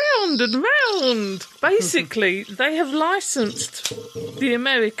round and round. Basically, they have licensed the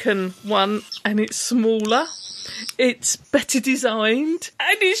American one, and it's smaller. It's better designed,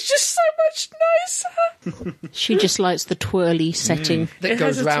 and it's just so much nicer. She just likes the twirly setting. That It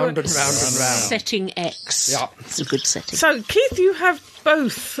goes has a round twirl. and round and round. Setting X. Yeah. It's a good setting. So, Keith, you have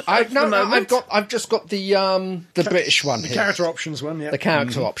both. At the moment. I've just got the British one here. Character options one, yeah. The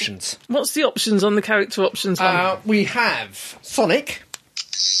character options. What's the options on the character options one? We have Sonic.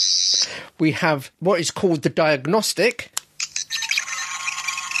 We have what is called the diagnostic.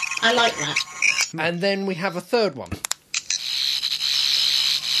 I like that. And then we have a third one,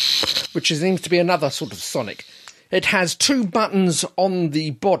 which seems to be another sort of Sonic. It has 2 buttons on the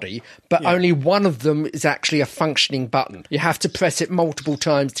body, but only one of them is actually a functioning button. You have to press it multiple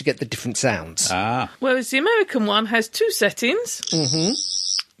times to get the different sounds. Whereas the American one has 2 settings,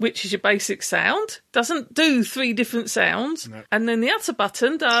 which is your basic sound, doesn't do 3 different sounds, and then the other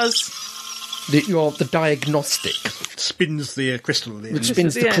button does... The diagnostic, Spins the crystal at the end. which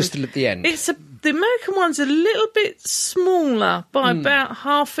spins at the the crystal at the end. The American one's a little bit smaller by about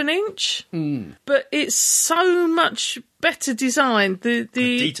half an inch, but it's so much better designed. The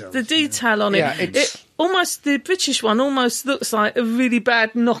detail on it. Yeah, it's- The British one almost looks like a really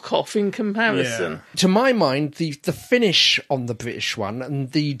bad knockoff in comparison. To my mind, the finish on the British one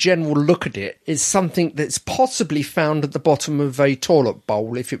and the general look at it is something that's possibly found at the bottom of a toilet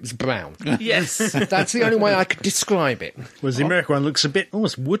bowl if it was brown. Yes. That's the only way I could describe it. Whereas the American one looks a bit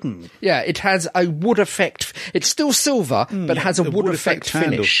almost wooden. Yeah, it has a wood effect. It's still silver, but has a wood effect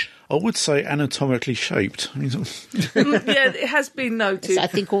finish. I would say anatomically shaped. I mean, Yeah, it has been noted. I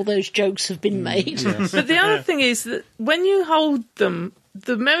think all those jokes have been made. But the other thing is that when you hold them,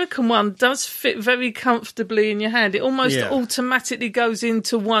 the American one does fit very comfortably in your hand. It almost automatically goes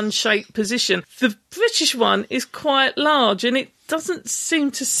into one shape position. The British one is quite large and it doesn't seem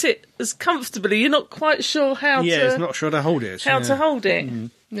to sit as comfortably. You're not quite sure how It's not sure to hold it. to hold it.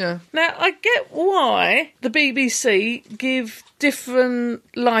 Yeah. Now, I get why the BBC give different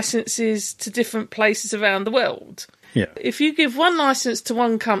licences to different places around the world. Yeah. If you give one licence to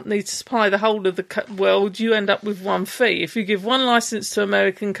one company to supply the whole of the world, you end up with one fee. If you give one licence to an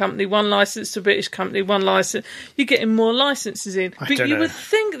American company, one licence to a British company, one licence, you're getting more licences in. But don't you know. would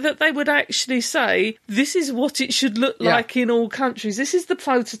think that they would actually say, this is what it should look like in all countries. This is the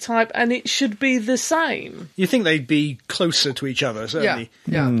prototype and it should be the same. You think they'd be closer to each other, certainly.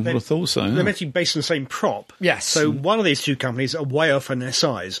 Yeah. I would have thought so. They're meant to be based on the same prop. Yes. So one of these 2 companies are way off in their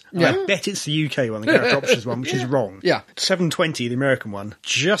size. And I bet it's the UK one, the character options one, which is wrong. Yeah. 720, the American one,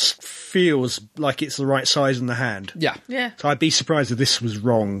 just feels like it's the right size in the hand. Yeah. Yeah. So I'd be surprised if this was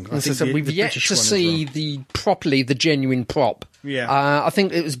wrong. I As I think said, we've the yet British to one is see wrong. the genuine prop. Yeah. I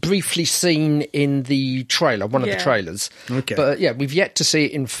think it was briefly seen in the trailer, one of the trailers. Okay. But yeah, we've yet to see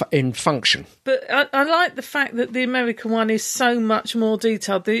it in function. But I like the fact that the American one is so much more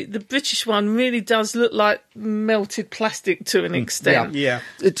detailed. The British one really does look like melted plastic to an extent. Yeah.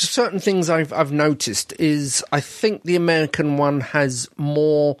 It's certain things I've noticed is I think the American one has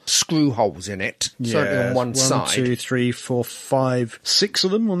more screw holes in it, certainly on one side. 1, 2, 3, 4, 5, 6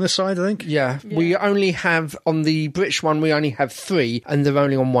 of them on this side, I think. Yeah, we only have, on the British one, we only have 3, and they're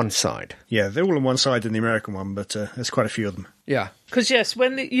only on one side. Yeah, they're all on one side in the American one, but there's quite a few of them. Yeah. Because yes,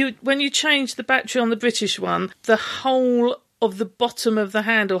 when you change the battery on the British one, the whole of the bottom of the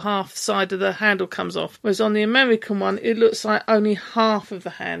handle, half side of the handle comes off. Whereas on the American one, it looks like only half of the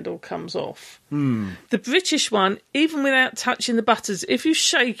handle comes off. The British one, even without touching the buttons, if you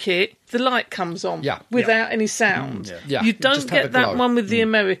shake it, the light comes on without any sound. Yeah. You You don't just have a get that glow. one with the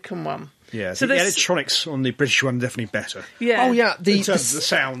American one. Yeah, So the there's- electronics on the British one are definitely better. Yeah. Oh yeah, In the terms of the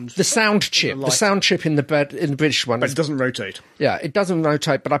sound, the sound chip, light. the sound chip in the British one. but Is, it doesn't rotate. yeah, it doesn't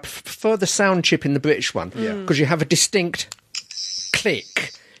rotate, but I prefer the sound chip in the British one because you have a distinct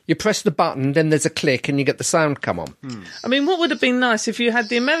click. You press the button, then there's a click, and you get the sound come on. I mean, what would have been nice if you had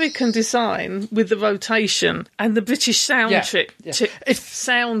the American design with the rotation and the British sound chip.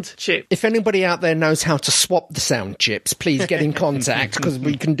 Sound chip. If anybody out there knows how to swap the sound chips, please get in contact because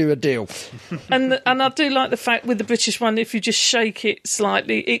we can do a deal. And I do like the fact with the British one, if you just shake it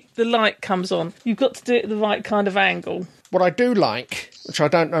slightly, the light comes on. You've got to do it at the right kind of angle. What I do like, which I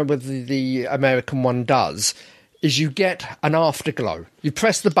don't know whether the American one does, is you get an afterglow. You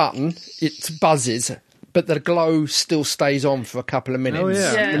press the button, it buzzes, but the glow still stays on for a couple of minutes. Oh,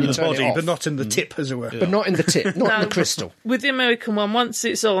 yeah. Yeah. When In you the turn it body, off. but not in the tip, as it were. But not in the tip, not in the crystal. With the American one, once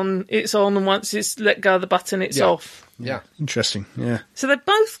it's on, and once it's let go of the button, it's Yeah. off. Yeah. Interesting, yeah. So they've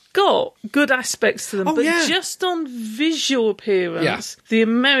both got good aspects to them, Oh, but yeah. just on visual appearance, the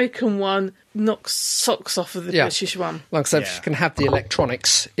American one knocks socks off of the Yeah. British one. Like I said, Yeah. you can have the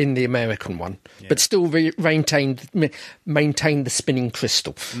electronics in the American one, but still maintain the spinning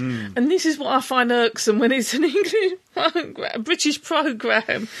crystal. And this is what I find irksome when it's an English program, British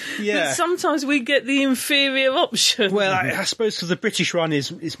program. Yeah. That sometimes we get the inferior option. Well, I suppose because the British one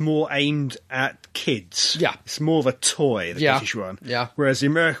is more aimed at kids. Yeah. It's more of a toy, the Yeah. British one. Yeah. Whereas the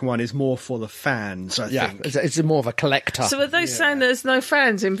American one is more for the fans, I Yeah, think. it's more of a collector. So are they saying there's no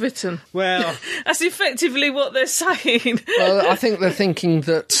fans in Britain? Well, That's effectively what they're saying. Well, I think they're thinking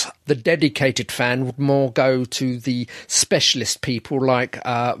that the dedicated fan would more go to the specialist people like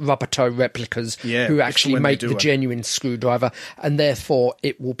rubber toe replicas Yeah, who if actually when they make do the it. genuine screwdriver, and therefore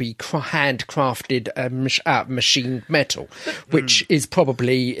it will be handcrafted out of machined metal, which is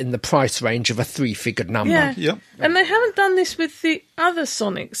probably in the price range of a 3-figure number. Yeah. Yep. And they haven't done this with the other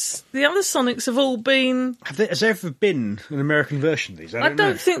Sonics. The other Sonics have all been... has there ever been an American version of these? I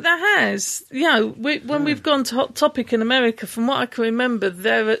don't think there has. You know, when we've gone to Hot Topic in America, from what I can remember,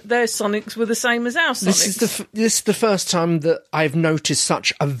 their Sonics were the same as our Sonics. This is the first time that I've noticed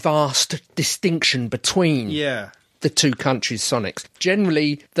such a vast distinction between Yeah. the two countries' Sonics.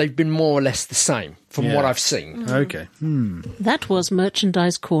 Generally, they've been more or less the same from Yeah. what I've seen. Okay. That was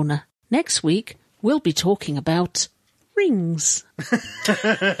Merchandise Corner. Next week, we'll be talking about rings.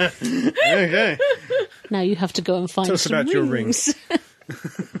 Okay. Now you have to go and find Tell us some about your rings.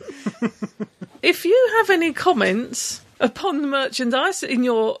 If you have any comments upon the merchandise in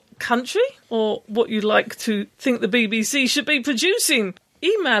your country or what you'd like to think the BBC should be producing,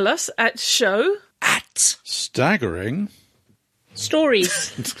 email us at Staggering. Stories.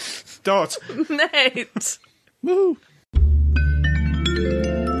 Start. show.net. Woo.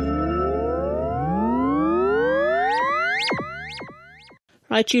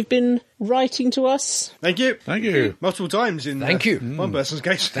 Right, you've been writing to us. Thank you. Thank you. Multiple times in Thank you. one person's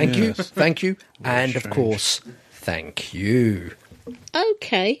case. Thank you, thank you, and of course, thank you.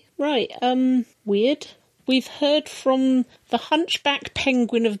 Okay, right. Weird. We've heard from the Hunchback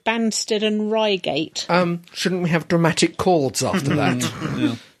Penguin of Banstead and Reigate. Shouldn't we have dramatic chords after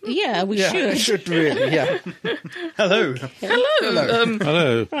that? Yeah, we Yeah, should. really, yeah. Hello.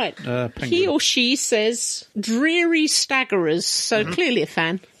 Hello. Right. Penguin. He or she says dreary staggerers, so clearly a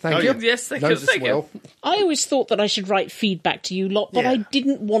fan. Thank you. Yes, they Knows could us think well. I always thought that I should write feedback to you lot, but Yeah. I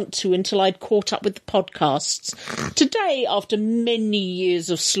didn't want to until I'd caught up with the podcasts. Today, after many years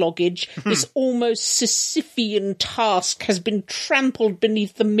of sloggage, this almost Sisyphean task has been trampled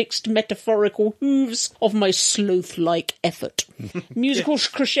beneath the mixed metaphorical hooves of my sloth-like effort. Musical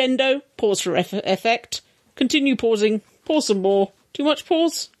crescendo, pause for effect. Continue pausing, pause some more. Too much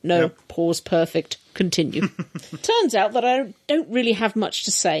pause? No, Yep. pause perfect. Continue. Turns out that I don't really have much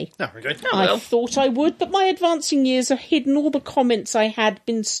to say. Oh, okay. I thought I would, but my advancing years have hidden all the comments I had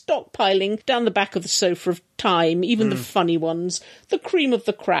been stockpiling down the back of the sofa of time, even the funny ones, the cream of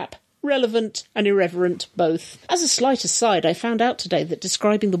the crap. Relevant and irreverent both. As a slight aside, I found out today that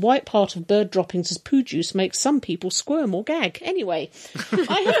describing the white part of bird droppings as poo juice makes some people squirm or gag. Anyway,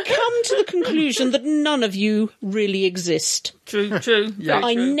 I have come to the conclusion that none of you really exist. True. Very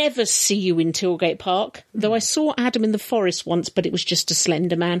I true. never see you in Tilgate Park, though I saw Adam in the forest once, but it was just a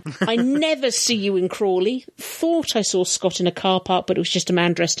slender man. I never see you in Crawley. Thought I saw Scott in a car park, but it was just a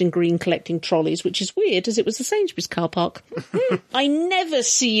man dressed in green collecting trolleys, which is weird, as it was the Sainsbury's car park. I never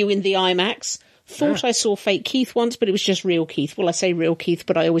see you in the IMAX. Thought I saw fake Keith once, but it was just real Keith. Well, I say real Keith,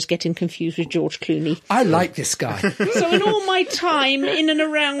 but I always get him confused with George Clooney. I like this guy. So in all my time in and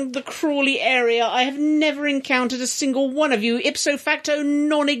around the Crawley area, I have never encountered a single one of you, ipso facto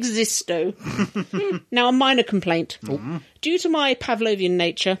non-existo. Now, a minor complaint. Due to my Pavlovian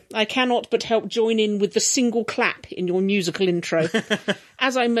nature, I cannot but help join in with the single clap in your musical intro.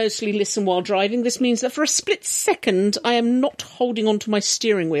 As I mostly listen while driving, this means that for a split second, I am not holding onto my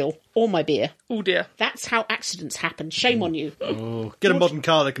steering wheel or my beer. Oh dear. That's how accidents happen. Shame on you. Get a modern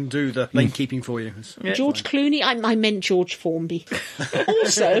car that can do the lane keeping for you. George Clooney? I meant George Formby.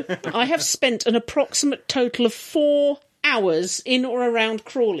 Also, I have spent an approximate total of 4 hours in or around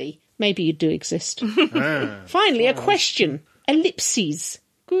Crawley. Maybe you do exist. Finally, a question. Ellipses.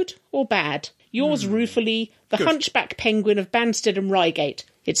 Good or bad? Yours ruefully, the Hunchback Penguin of Banstead and Reigate.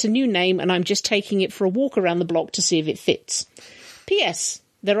 It's a new name and I'm just taking it for a walk around the block to see if it fits. P.S.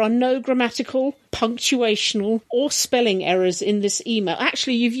 There are no grammatical, punctuational, or spelling errors in this email.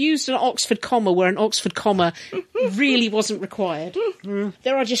 Actually, you've used an Oxford comma where an Oxford comma really wasn't required.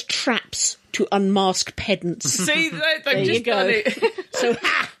 There are just traps to unmask pedants. See, they've There you just go. done it. So,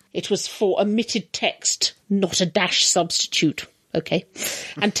 it was for omitted text, not a dash substitute. Okay.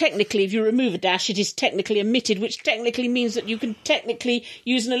 And technically, if you remove a dash, it is technically omitted, which technically means that you can technically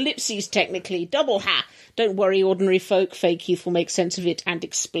use an ellipses technically. Double ha. Don't worry, ordinary folk. Fake Keith will make sense of it and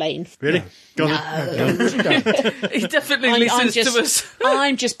explain. Really? Go on. He definitely listens to us.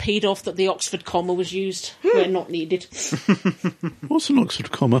 I'm just peed off that the Oxford comma was used where not needed. What's an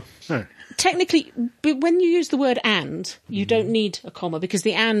Oxford comma? Technically, but when you use the word and, you don't need a comma because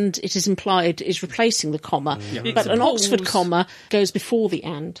the and, it is implied, is replacing the comma. But It's a an pause. Oxford comma goes before the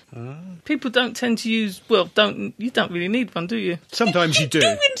and. People don't tend to use. You don't really need one, do you? Sometimes you do.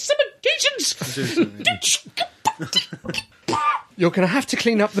 In some occasions. You're going to have to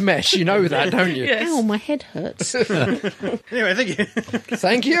clean up the mess, you know that, don't you? Yes. Ow, my head hurts. Anyway, thank you.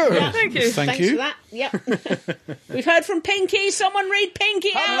 Thank you. Thank you. Thank Thanks you. for that. Yep. We've heard from Pinky. Someone read Pinky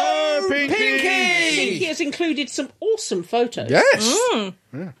out. Hello, Pinky. Pinky has included some awesome photos. Yes.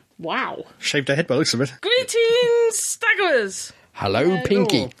 Wow. Shaved her head by the looks of it. Greetings, Staggerers. Hello,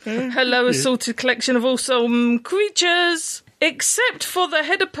 Pinky. Hello, assorted collection of awesome creatures. Except for the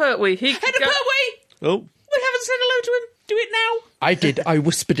head of Pertwee. Head of Pertwee! Oh, We haven't said hello to him. Do it now. I did. I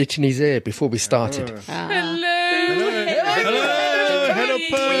whispered it in his ear before we started. Hello. head of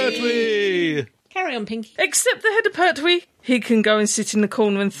Pertwee. Carry on, Pinky. Except the head of Pertwee. He can go and sit in the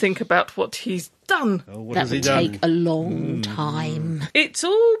corner and think about what he's done. What That has he would done? take a long time. It's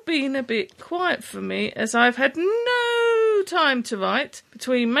all been a bit quiet for me as I've had no time to write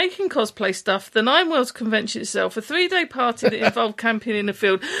between making cosplay stuff, the Nine Worlds convention itself, a 3-day party that involved camping in the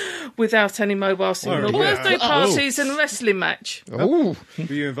field without any mobile signal, birthday parties and wrestling match. Oh, Were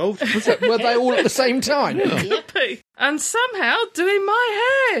you involved? were they all at the same time? Yippee. And somehow doing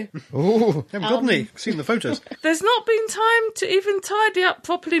my hair. Oh, Haven't got any. Seen the photos. There's not been time to even tidy up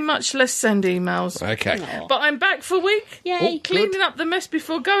properly, much less send emails. okay. But I'm back for a week. Yay. Cleaning up the mess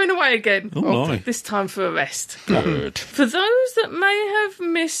before going away again. Oh, my. This time for a rest. Good. For those that may have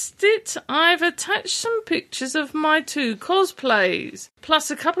missed it, I've attached some pictures of my 2 cosplays, plus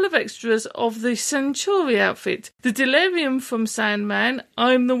a couple of extras of the Centauri outfit. The Delirium from Sandman,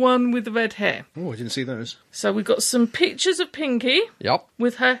 I'm the one with the red hair. Oh, I didn't see those. So we got some pictures of Pinky Yep.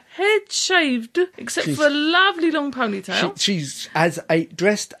 with her head shaved, except for a lovely long ponytail. She's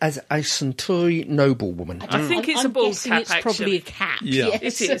dressed as a Centauri noblewoman. I think it's I'm a bald guessing cap, it's probably actually. a cap. Yeah.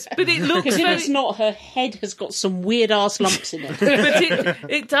 Yes. It is, but it looks Because if very... it's not, her head has got some weird ass lumps in it.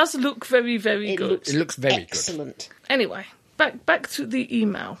 But it does look very, very It good. looks, It looks very good. excellent. Anyway, back to the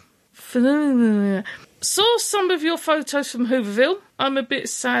email. Saw some of your photos from Hooverville. I'm a bit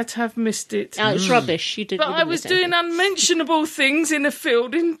sad to have missed it. Oh, it's rubbish. You did. But I was doing unmentionable things in a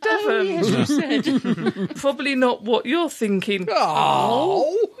field in Devon. Yes, you said. Probably not what you're thinking.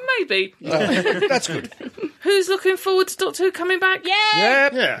 Oh, Maybe. that's good. Who's looking forward to Doctor Who coming back? Yeah.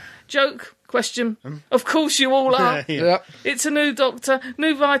 Yep. Yeah. Joke. Question. Of course you all are. Yep. It's a new Doctor,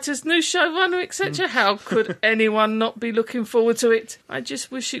 new writers, new showrunner, etc. How could anyone not be looking forward to it? I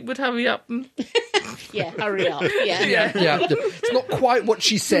just wish it would hurry up. Yeah. Hurry up. Yeah. Yeah, it's not quite what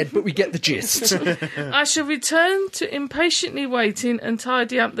she said, but we get the gist. I shall return to impatiently waiting and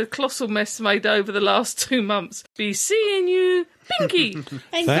tidy up the colossal mess made over the last 2 months. Be seeing you, Pinky.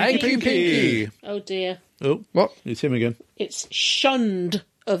 Thank you, Pinky. Oh dear. Oh, What? it's him again. It's shunned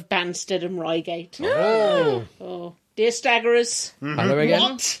of Banstead and Reigate. Oh, Oh, dear Staggerers. hello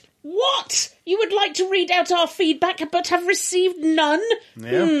again. What? You would like to read out our feedback but have received none?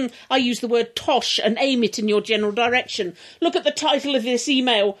 Yeah. I use the word tosh and aim it in your general direction. Look at the title of this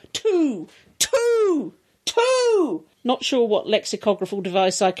email. Two. Not sure what lexicographical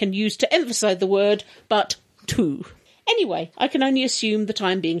device I can use to emphasise the word, but two. Anyway, I can only assume that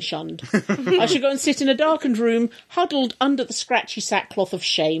I'm being shunned. I shall go and sit in a darkened room, huddled under the scratchy sackcloth of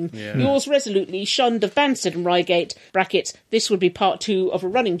shame. Yours resolutely, shunned of Banstead and Reigate, brackets, this would be part 2 of a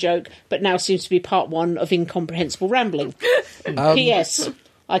running joke, but now seems to be part 1 of incomprehensible rambling. P.S.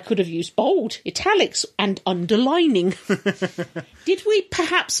 I could have used bold, italics, and underlining. Did we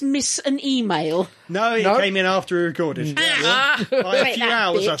perhaps miss an email? No, it came in after we recorded. By a Take few that,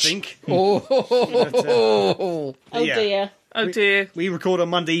 hours, I bitch. think. Oh Yeah. dear. Oh dear. We record on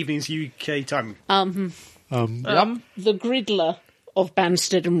Monday evenings UK time. The Gridler of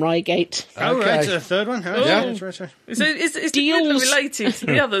Banstead and Reigate. Oh, Okay. right, the third one. Oh, Yeah. right. Is the Deals. Gridler related to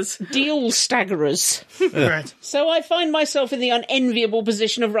the others? Deal Staggerers. Right. So I find myself in the unenviable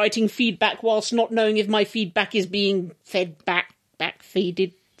position of writing feedback whilst not knowing if my feedback is being feedbacked.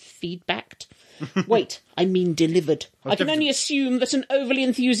 Wait, I mean delivered. I can only assume that an overly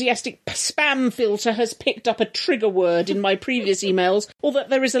enthusiastic spam filter has picked up a trigger word in my previous emails, or that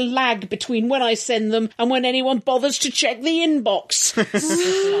there is a lag between when I send them and when anyone bothers to check the inbox.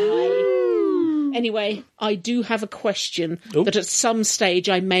 Sigh. Anyway, I do have a question that at some stage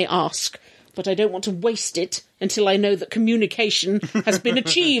I may ask, but I don't want to waste it until I know that communication has been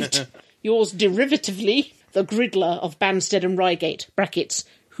achieved. Yours derivatively, the Gridler of Banstead and Reigate, brackets,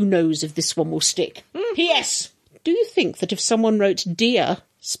 who knows if this one will stick. P.S. Do you think that if someone wrote dear,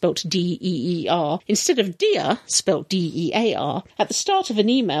 spelt D-E-E-R, instead of dear, spelt D-E-A-R, at the start of an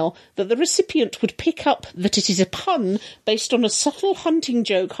email, that the recipient would pick up that it is a pun based on a subtle hunting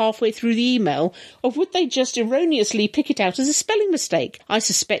joke halfway through the email, or would they just erroneously pick it out as a spelling mistake? I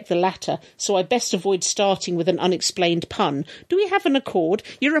suspect the latter, so I best avoid starting with an unexplained pun. Do we have an accord?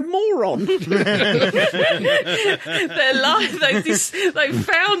 You're a moron. They're lying. They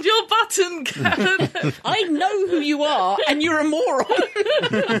found your button, Karen. I know who you are, and you're a moron.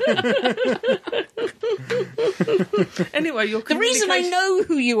 Anyway, the reason I know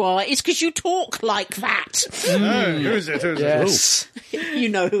who you are is because you talk like that. Oh, who is it? Who is Yes. You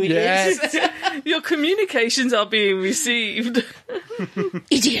know who it is. Your communications are being received.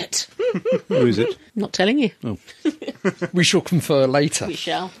 Idiot. Who is it? Not telling you. We shall confer later. We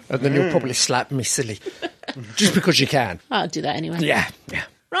shall. And then you'll probably slap me silly. Just because you can. I'll do that anyway. Yeah.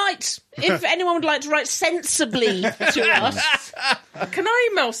 Right. If anyone would like to write sensibly to us, Can I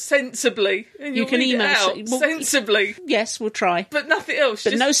email sensibly? And You you'll can read it email out well, sensibly, yes, we'll try. but nothing else.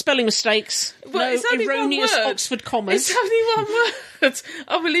 But just, no spelling mistakes, Well, it's no only one erroneous word. Oxford commas. It's only one word.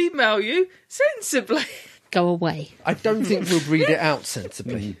 I will email you sensibly. Go away. I don't think we'll read it out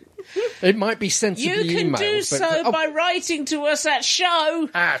sensibly. It might be sensibly You can emailed, do but- so oh, by writing to us at show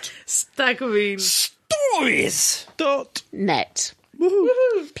At. Staggering. stories. net.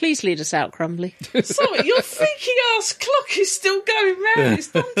 Please lead us out, Crumbly. Sorry, your freaky ass clock is still going round. It's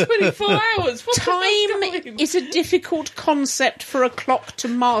done 24 hours. What the Time hell's going? is a difficult concept for a clock to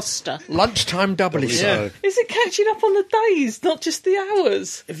master. Lunchtime doubly so. Is it catching up on the days, not just the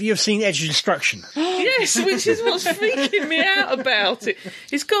hours? Have you ever seen Edge of Destruction? Yes, which is what's freaking me out about it.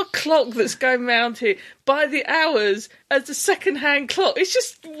 It's got a clock that's going round here by the hours as a second-hand clock. It's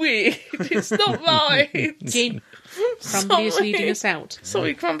just weird. It's not right. Gin. Crumbly is leading us out.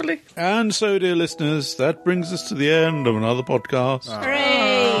 Sorry, Crumbly. And so, dear listeners, that brings us to the end of another podcast.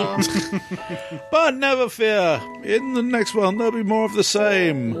 Hooray! But never fear, in the next one there'll be more of the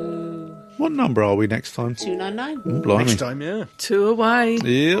same. What number are we next time? 299. Blimey. Next time, yeah. 2 away.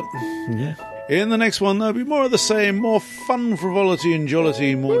 Yep. Yeah. In the next one, there'll be more of the same, more fun, frivolity and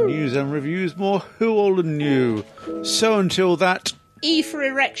jollity, more news and reviews, more who old and new. So until that, E for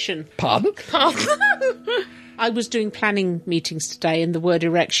erection. Pardon? I was doing planning meetings today and the word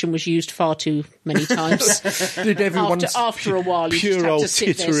erection was used far too many times. Did everyone After a while, you just pure have old to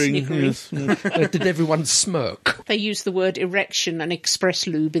sit there tittering. snickering. Yes. did everyone smirk? They used the word erection and express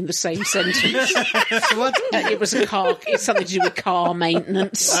lube in the same sentence. It was a car. It's something to do with car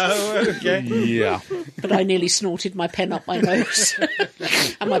maintenance. Oh, okay. Yeah. But I nearly snorted my pen up my nose,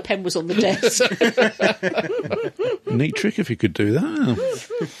 and my pen was on the desk. Neat trick if you could do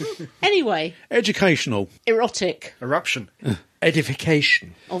that. Anyway, Educational. erotic Eruption.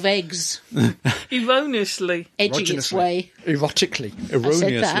 Edification. of eggs, Erroneously. edging its Erogeneously. way. Erotically. I said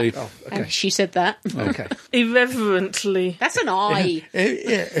Erroneously. that, and she said that. Okay. Irreverently. That's an I.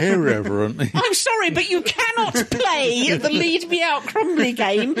 Irreverently. I'm sorry, but you cannot play the lead me out Crumbly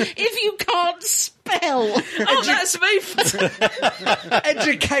game if you can't spell. Oh, that's me.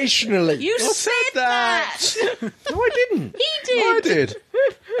 Educationally. You said that. No, I didn't. He I did.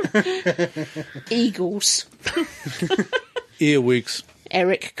 did. Eagles. Earwigs.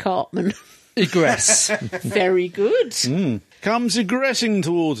 Eric Cartman. Egress. Very good. Comes egressing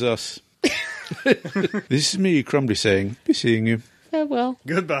towards us. This is me, Crumbly, saying, be seeing you. Farewell.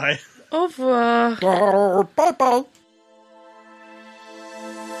 Goodbye. Au revoir. Bye-bye.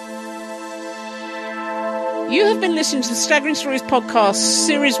 You have been listening to the Staggering Stories podcast,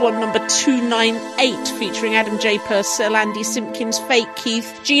 Series 1, number 298, featuring Adam J. Purcell, Andy Simpkins, Fake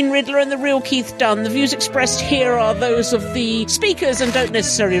Keith, Gene Riddler and the real Keith Dunn. The views expressed here are those of the speakers and don't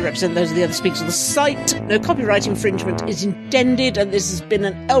necessarily represent those of the other speakers of the site. No copyright infringement is intended, and this has been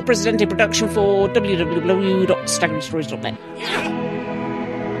an El Presidente production for www.staggeringstories.net.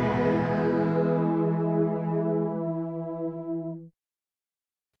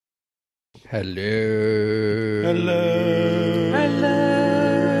 Hello.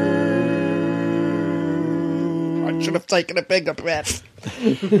 I should have taken a bigger breath.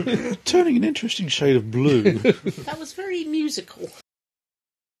 Turning an interesting shade of blue. That was very musical.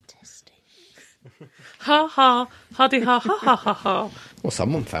 Testing. Ha ha. Huddy ha ha ha ha ha. Well,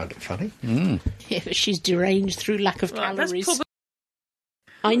 someone found it funny. Yeah, but she's deranged through lack of Right, that's calories. probably...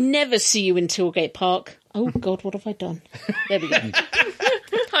 I never see you in Tilgate Park. Oh, God, what have I done? There we go.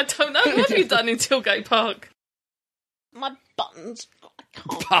 I don't know. What have you done in Tilgate Park? My buttons. I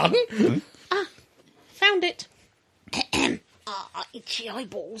can't. Pardon? Found it. Itchy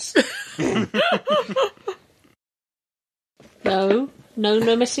eyeballs. No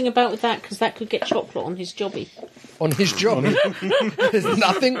messing about with that, because that could get chocolate on his jobby. On his job. There's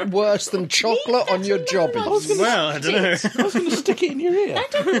nothing worse than chocolate on your jobby. Well, I don't know. I was going to stick it in your ear. I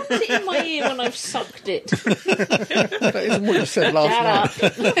don't want it in my ear when I've sucked it. That isn't what you said last Shut night.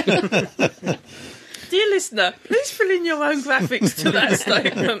 up. Dear listener, please fill in your own graphics to that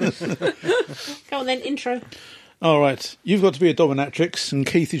statement. Go on then, intro. All right, you've got to be a dominatrix, and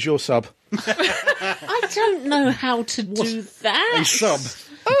Keith is your sub. I don't know how to do that. A sub.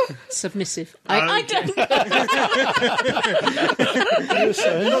 Submissive. I don't know.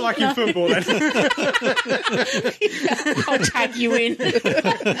 Not like in football, then. I'll tag you in.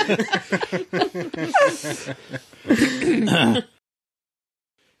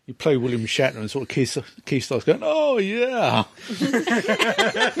 You play William Shatner and sort of Keith starts going, oh, yeah.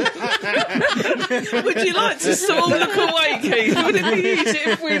 Would you like to all look away, Keith? Would it be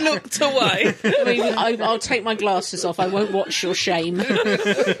easier if we looked away? I mean, I'll take my glasses off. I won't watch your shame. Don't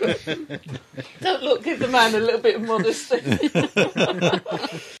look, give the man a little bit of modesty.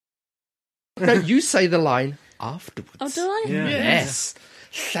 No, you say the line afterwards. Oh, do I? Yeah. Yes.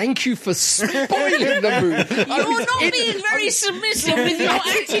 Thank you for spoiling the mood. You're not being very submissive with your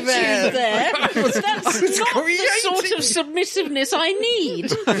attitude there. That's not the sort of submissive I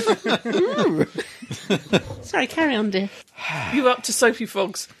need. Sorry, carry on, dear. You're up to Soapy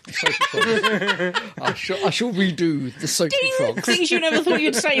Frogs. I shall redo the Soapy Frogs. Things you never thought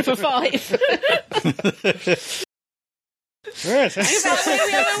you'd say for 5. Yes. We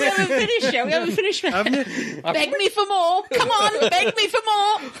haven't finished yet. We haven't finished yet. Beg me for more. Come on, beg me for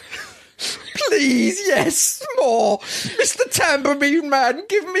more. Please, yes, more. Mr. Tambourine Man,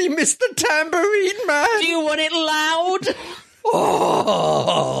 give me Mr. Tambourine Man. Do you want it loud?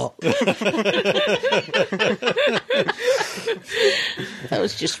 Oh. That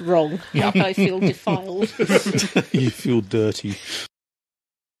was just wrong. I feel defiled. You feel dirty.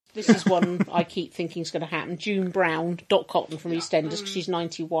 This is one I keep thinking is going to happen. June Brown, Dot Cotton from EastEnders, because she's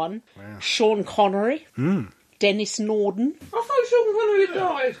 91. Wow. Sean Connery. Dennis Norden. I thought Sean Connery had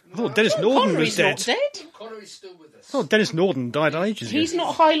died. Oh, Dennis Norden was Connery's dead. not dead. Connery's still with us. Oh, Dennis Norden died ages ago. He's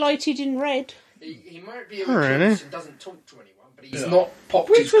not highlighted in red. He might be a really? recluse and doesn't talk to anyone, but he's not popped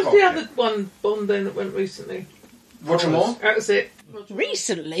Which his was cock the yet. other one Bond then that went recently? Roger Moore? That was it.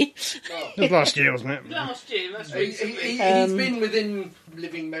 Recently. It was last year, wasn't it? Last year, that's He's been within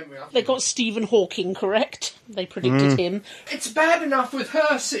living memory. I They think. got Stephen Hawking correct. They predicted him. It's bad enough with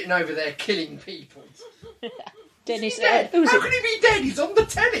her sitting over there killing people. Dennis. He's dead. Who's How it? can he be dead? He's on the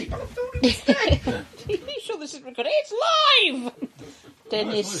telly. But I thought he was dead. Are you sure this is recorded? It's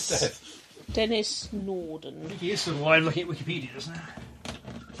live! Dennis Norden. He is still alive looking at Wikipedia, doesn't he? I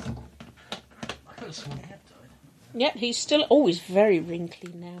could have sworn he had died. Yep, he's still always very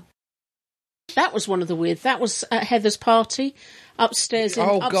wrinkly now. That was one of the weird. That was at Heather's party upstairs. In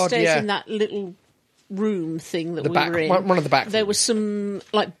that little room thing that The we back, were in. one of the back. There was some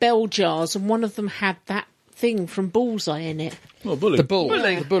like bell jars, and one of them had that thing from Bullseye in it. Oh, bully. The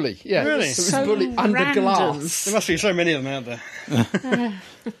bully. Yeah, Really? It was So bully under random. glass. There must be so many of them out there.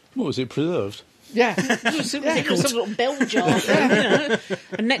 What was it, preserved? Yeah, It was some little bell jar thing, you know.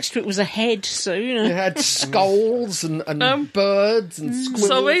 And next to it was a head, so you know. it had skulls and birds and squirrels.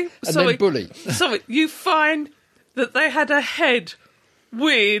 Sorry? and then bully. Sorry, you find that they had a head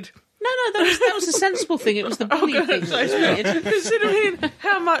weird. No, that was a sensible thing. It was the bully thing that was weird. Considering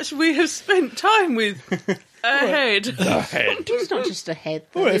how much we have spent time with a head. It's not just a head.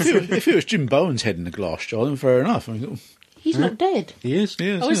 though, Well, is it? if it was Jim Bowen's head in a glass jar, then fair enough. I mean, He's not dead. he is.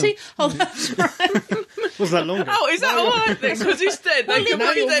 Oh, is he? Oh, that's right. Wasn't that long ago? Oh, is that all right then? Because he's dead. They can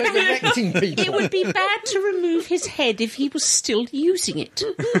Now be you're dead. resurrecting people. It would be bad to remove his head if he was still using it.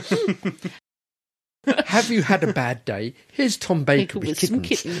 Have you had a bad day? Here's Tom Baker With with some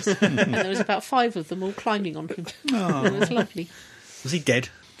kittens. kittens. And there was about 5 of them all climbing on him. It was lovely. Was he dead?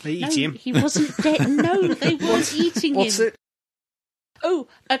 They eat No, him. he wasn't dead. No, they weren't eating What's him. it? Oh,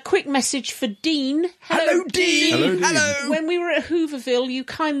 a quick message for Dean. Hello, Dean. Hello, Dean. Hello. When we were at Hooverville, you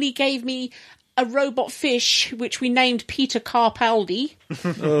kindly gave me a robot fish, which we named Peter Carpaldi,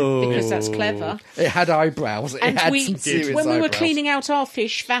 because that's clever. It had eyebrows. It And had we, some serious when we were eyebrows. cleaning out our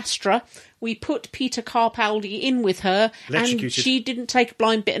fish, Vastra, we put Peter Carpaldi in with her, and Electrocuted. she didn't take a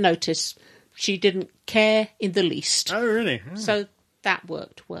blind bit of notice. She didn't care in the least. Oh, really? Oh. So that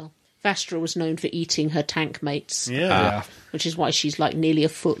worked well. Vastra was known for eating her tank mates, Yeah. which is why she's like nearly a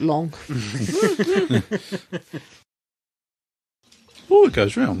foot long. Oh, it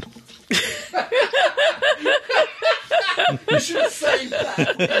goes round. You should say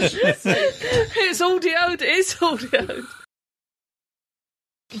that. It's audioed. It's audioed.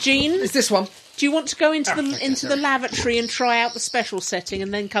 Jean, It's this one. do you want to go into the lavatory and try out the special setting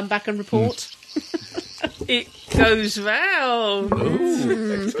and then come back and report? It goes round.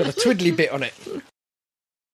 It's got a twiddly bit on it.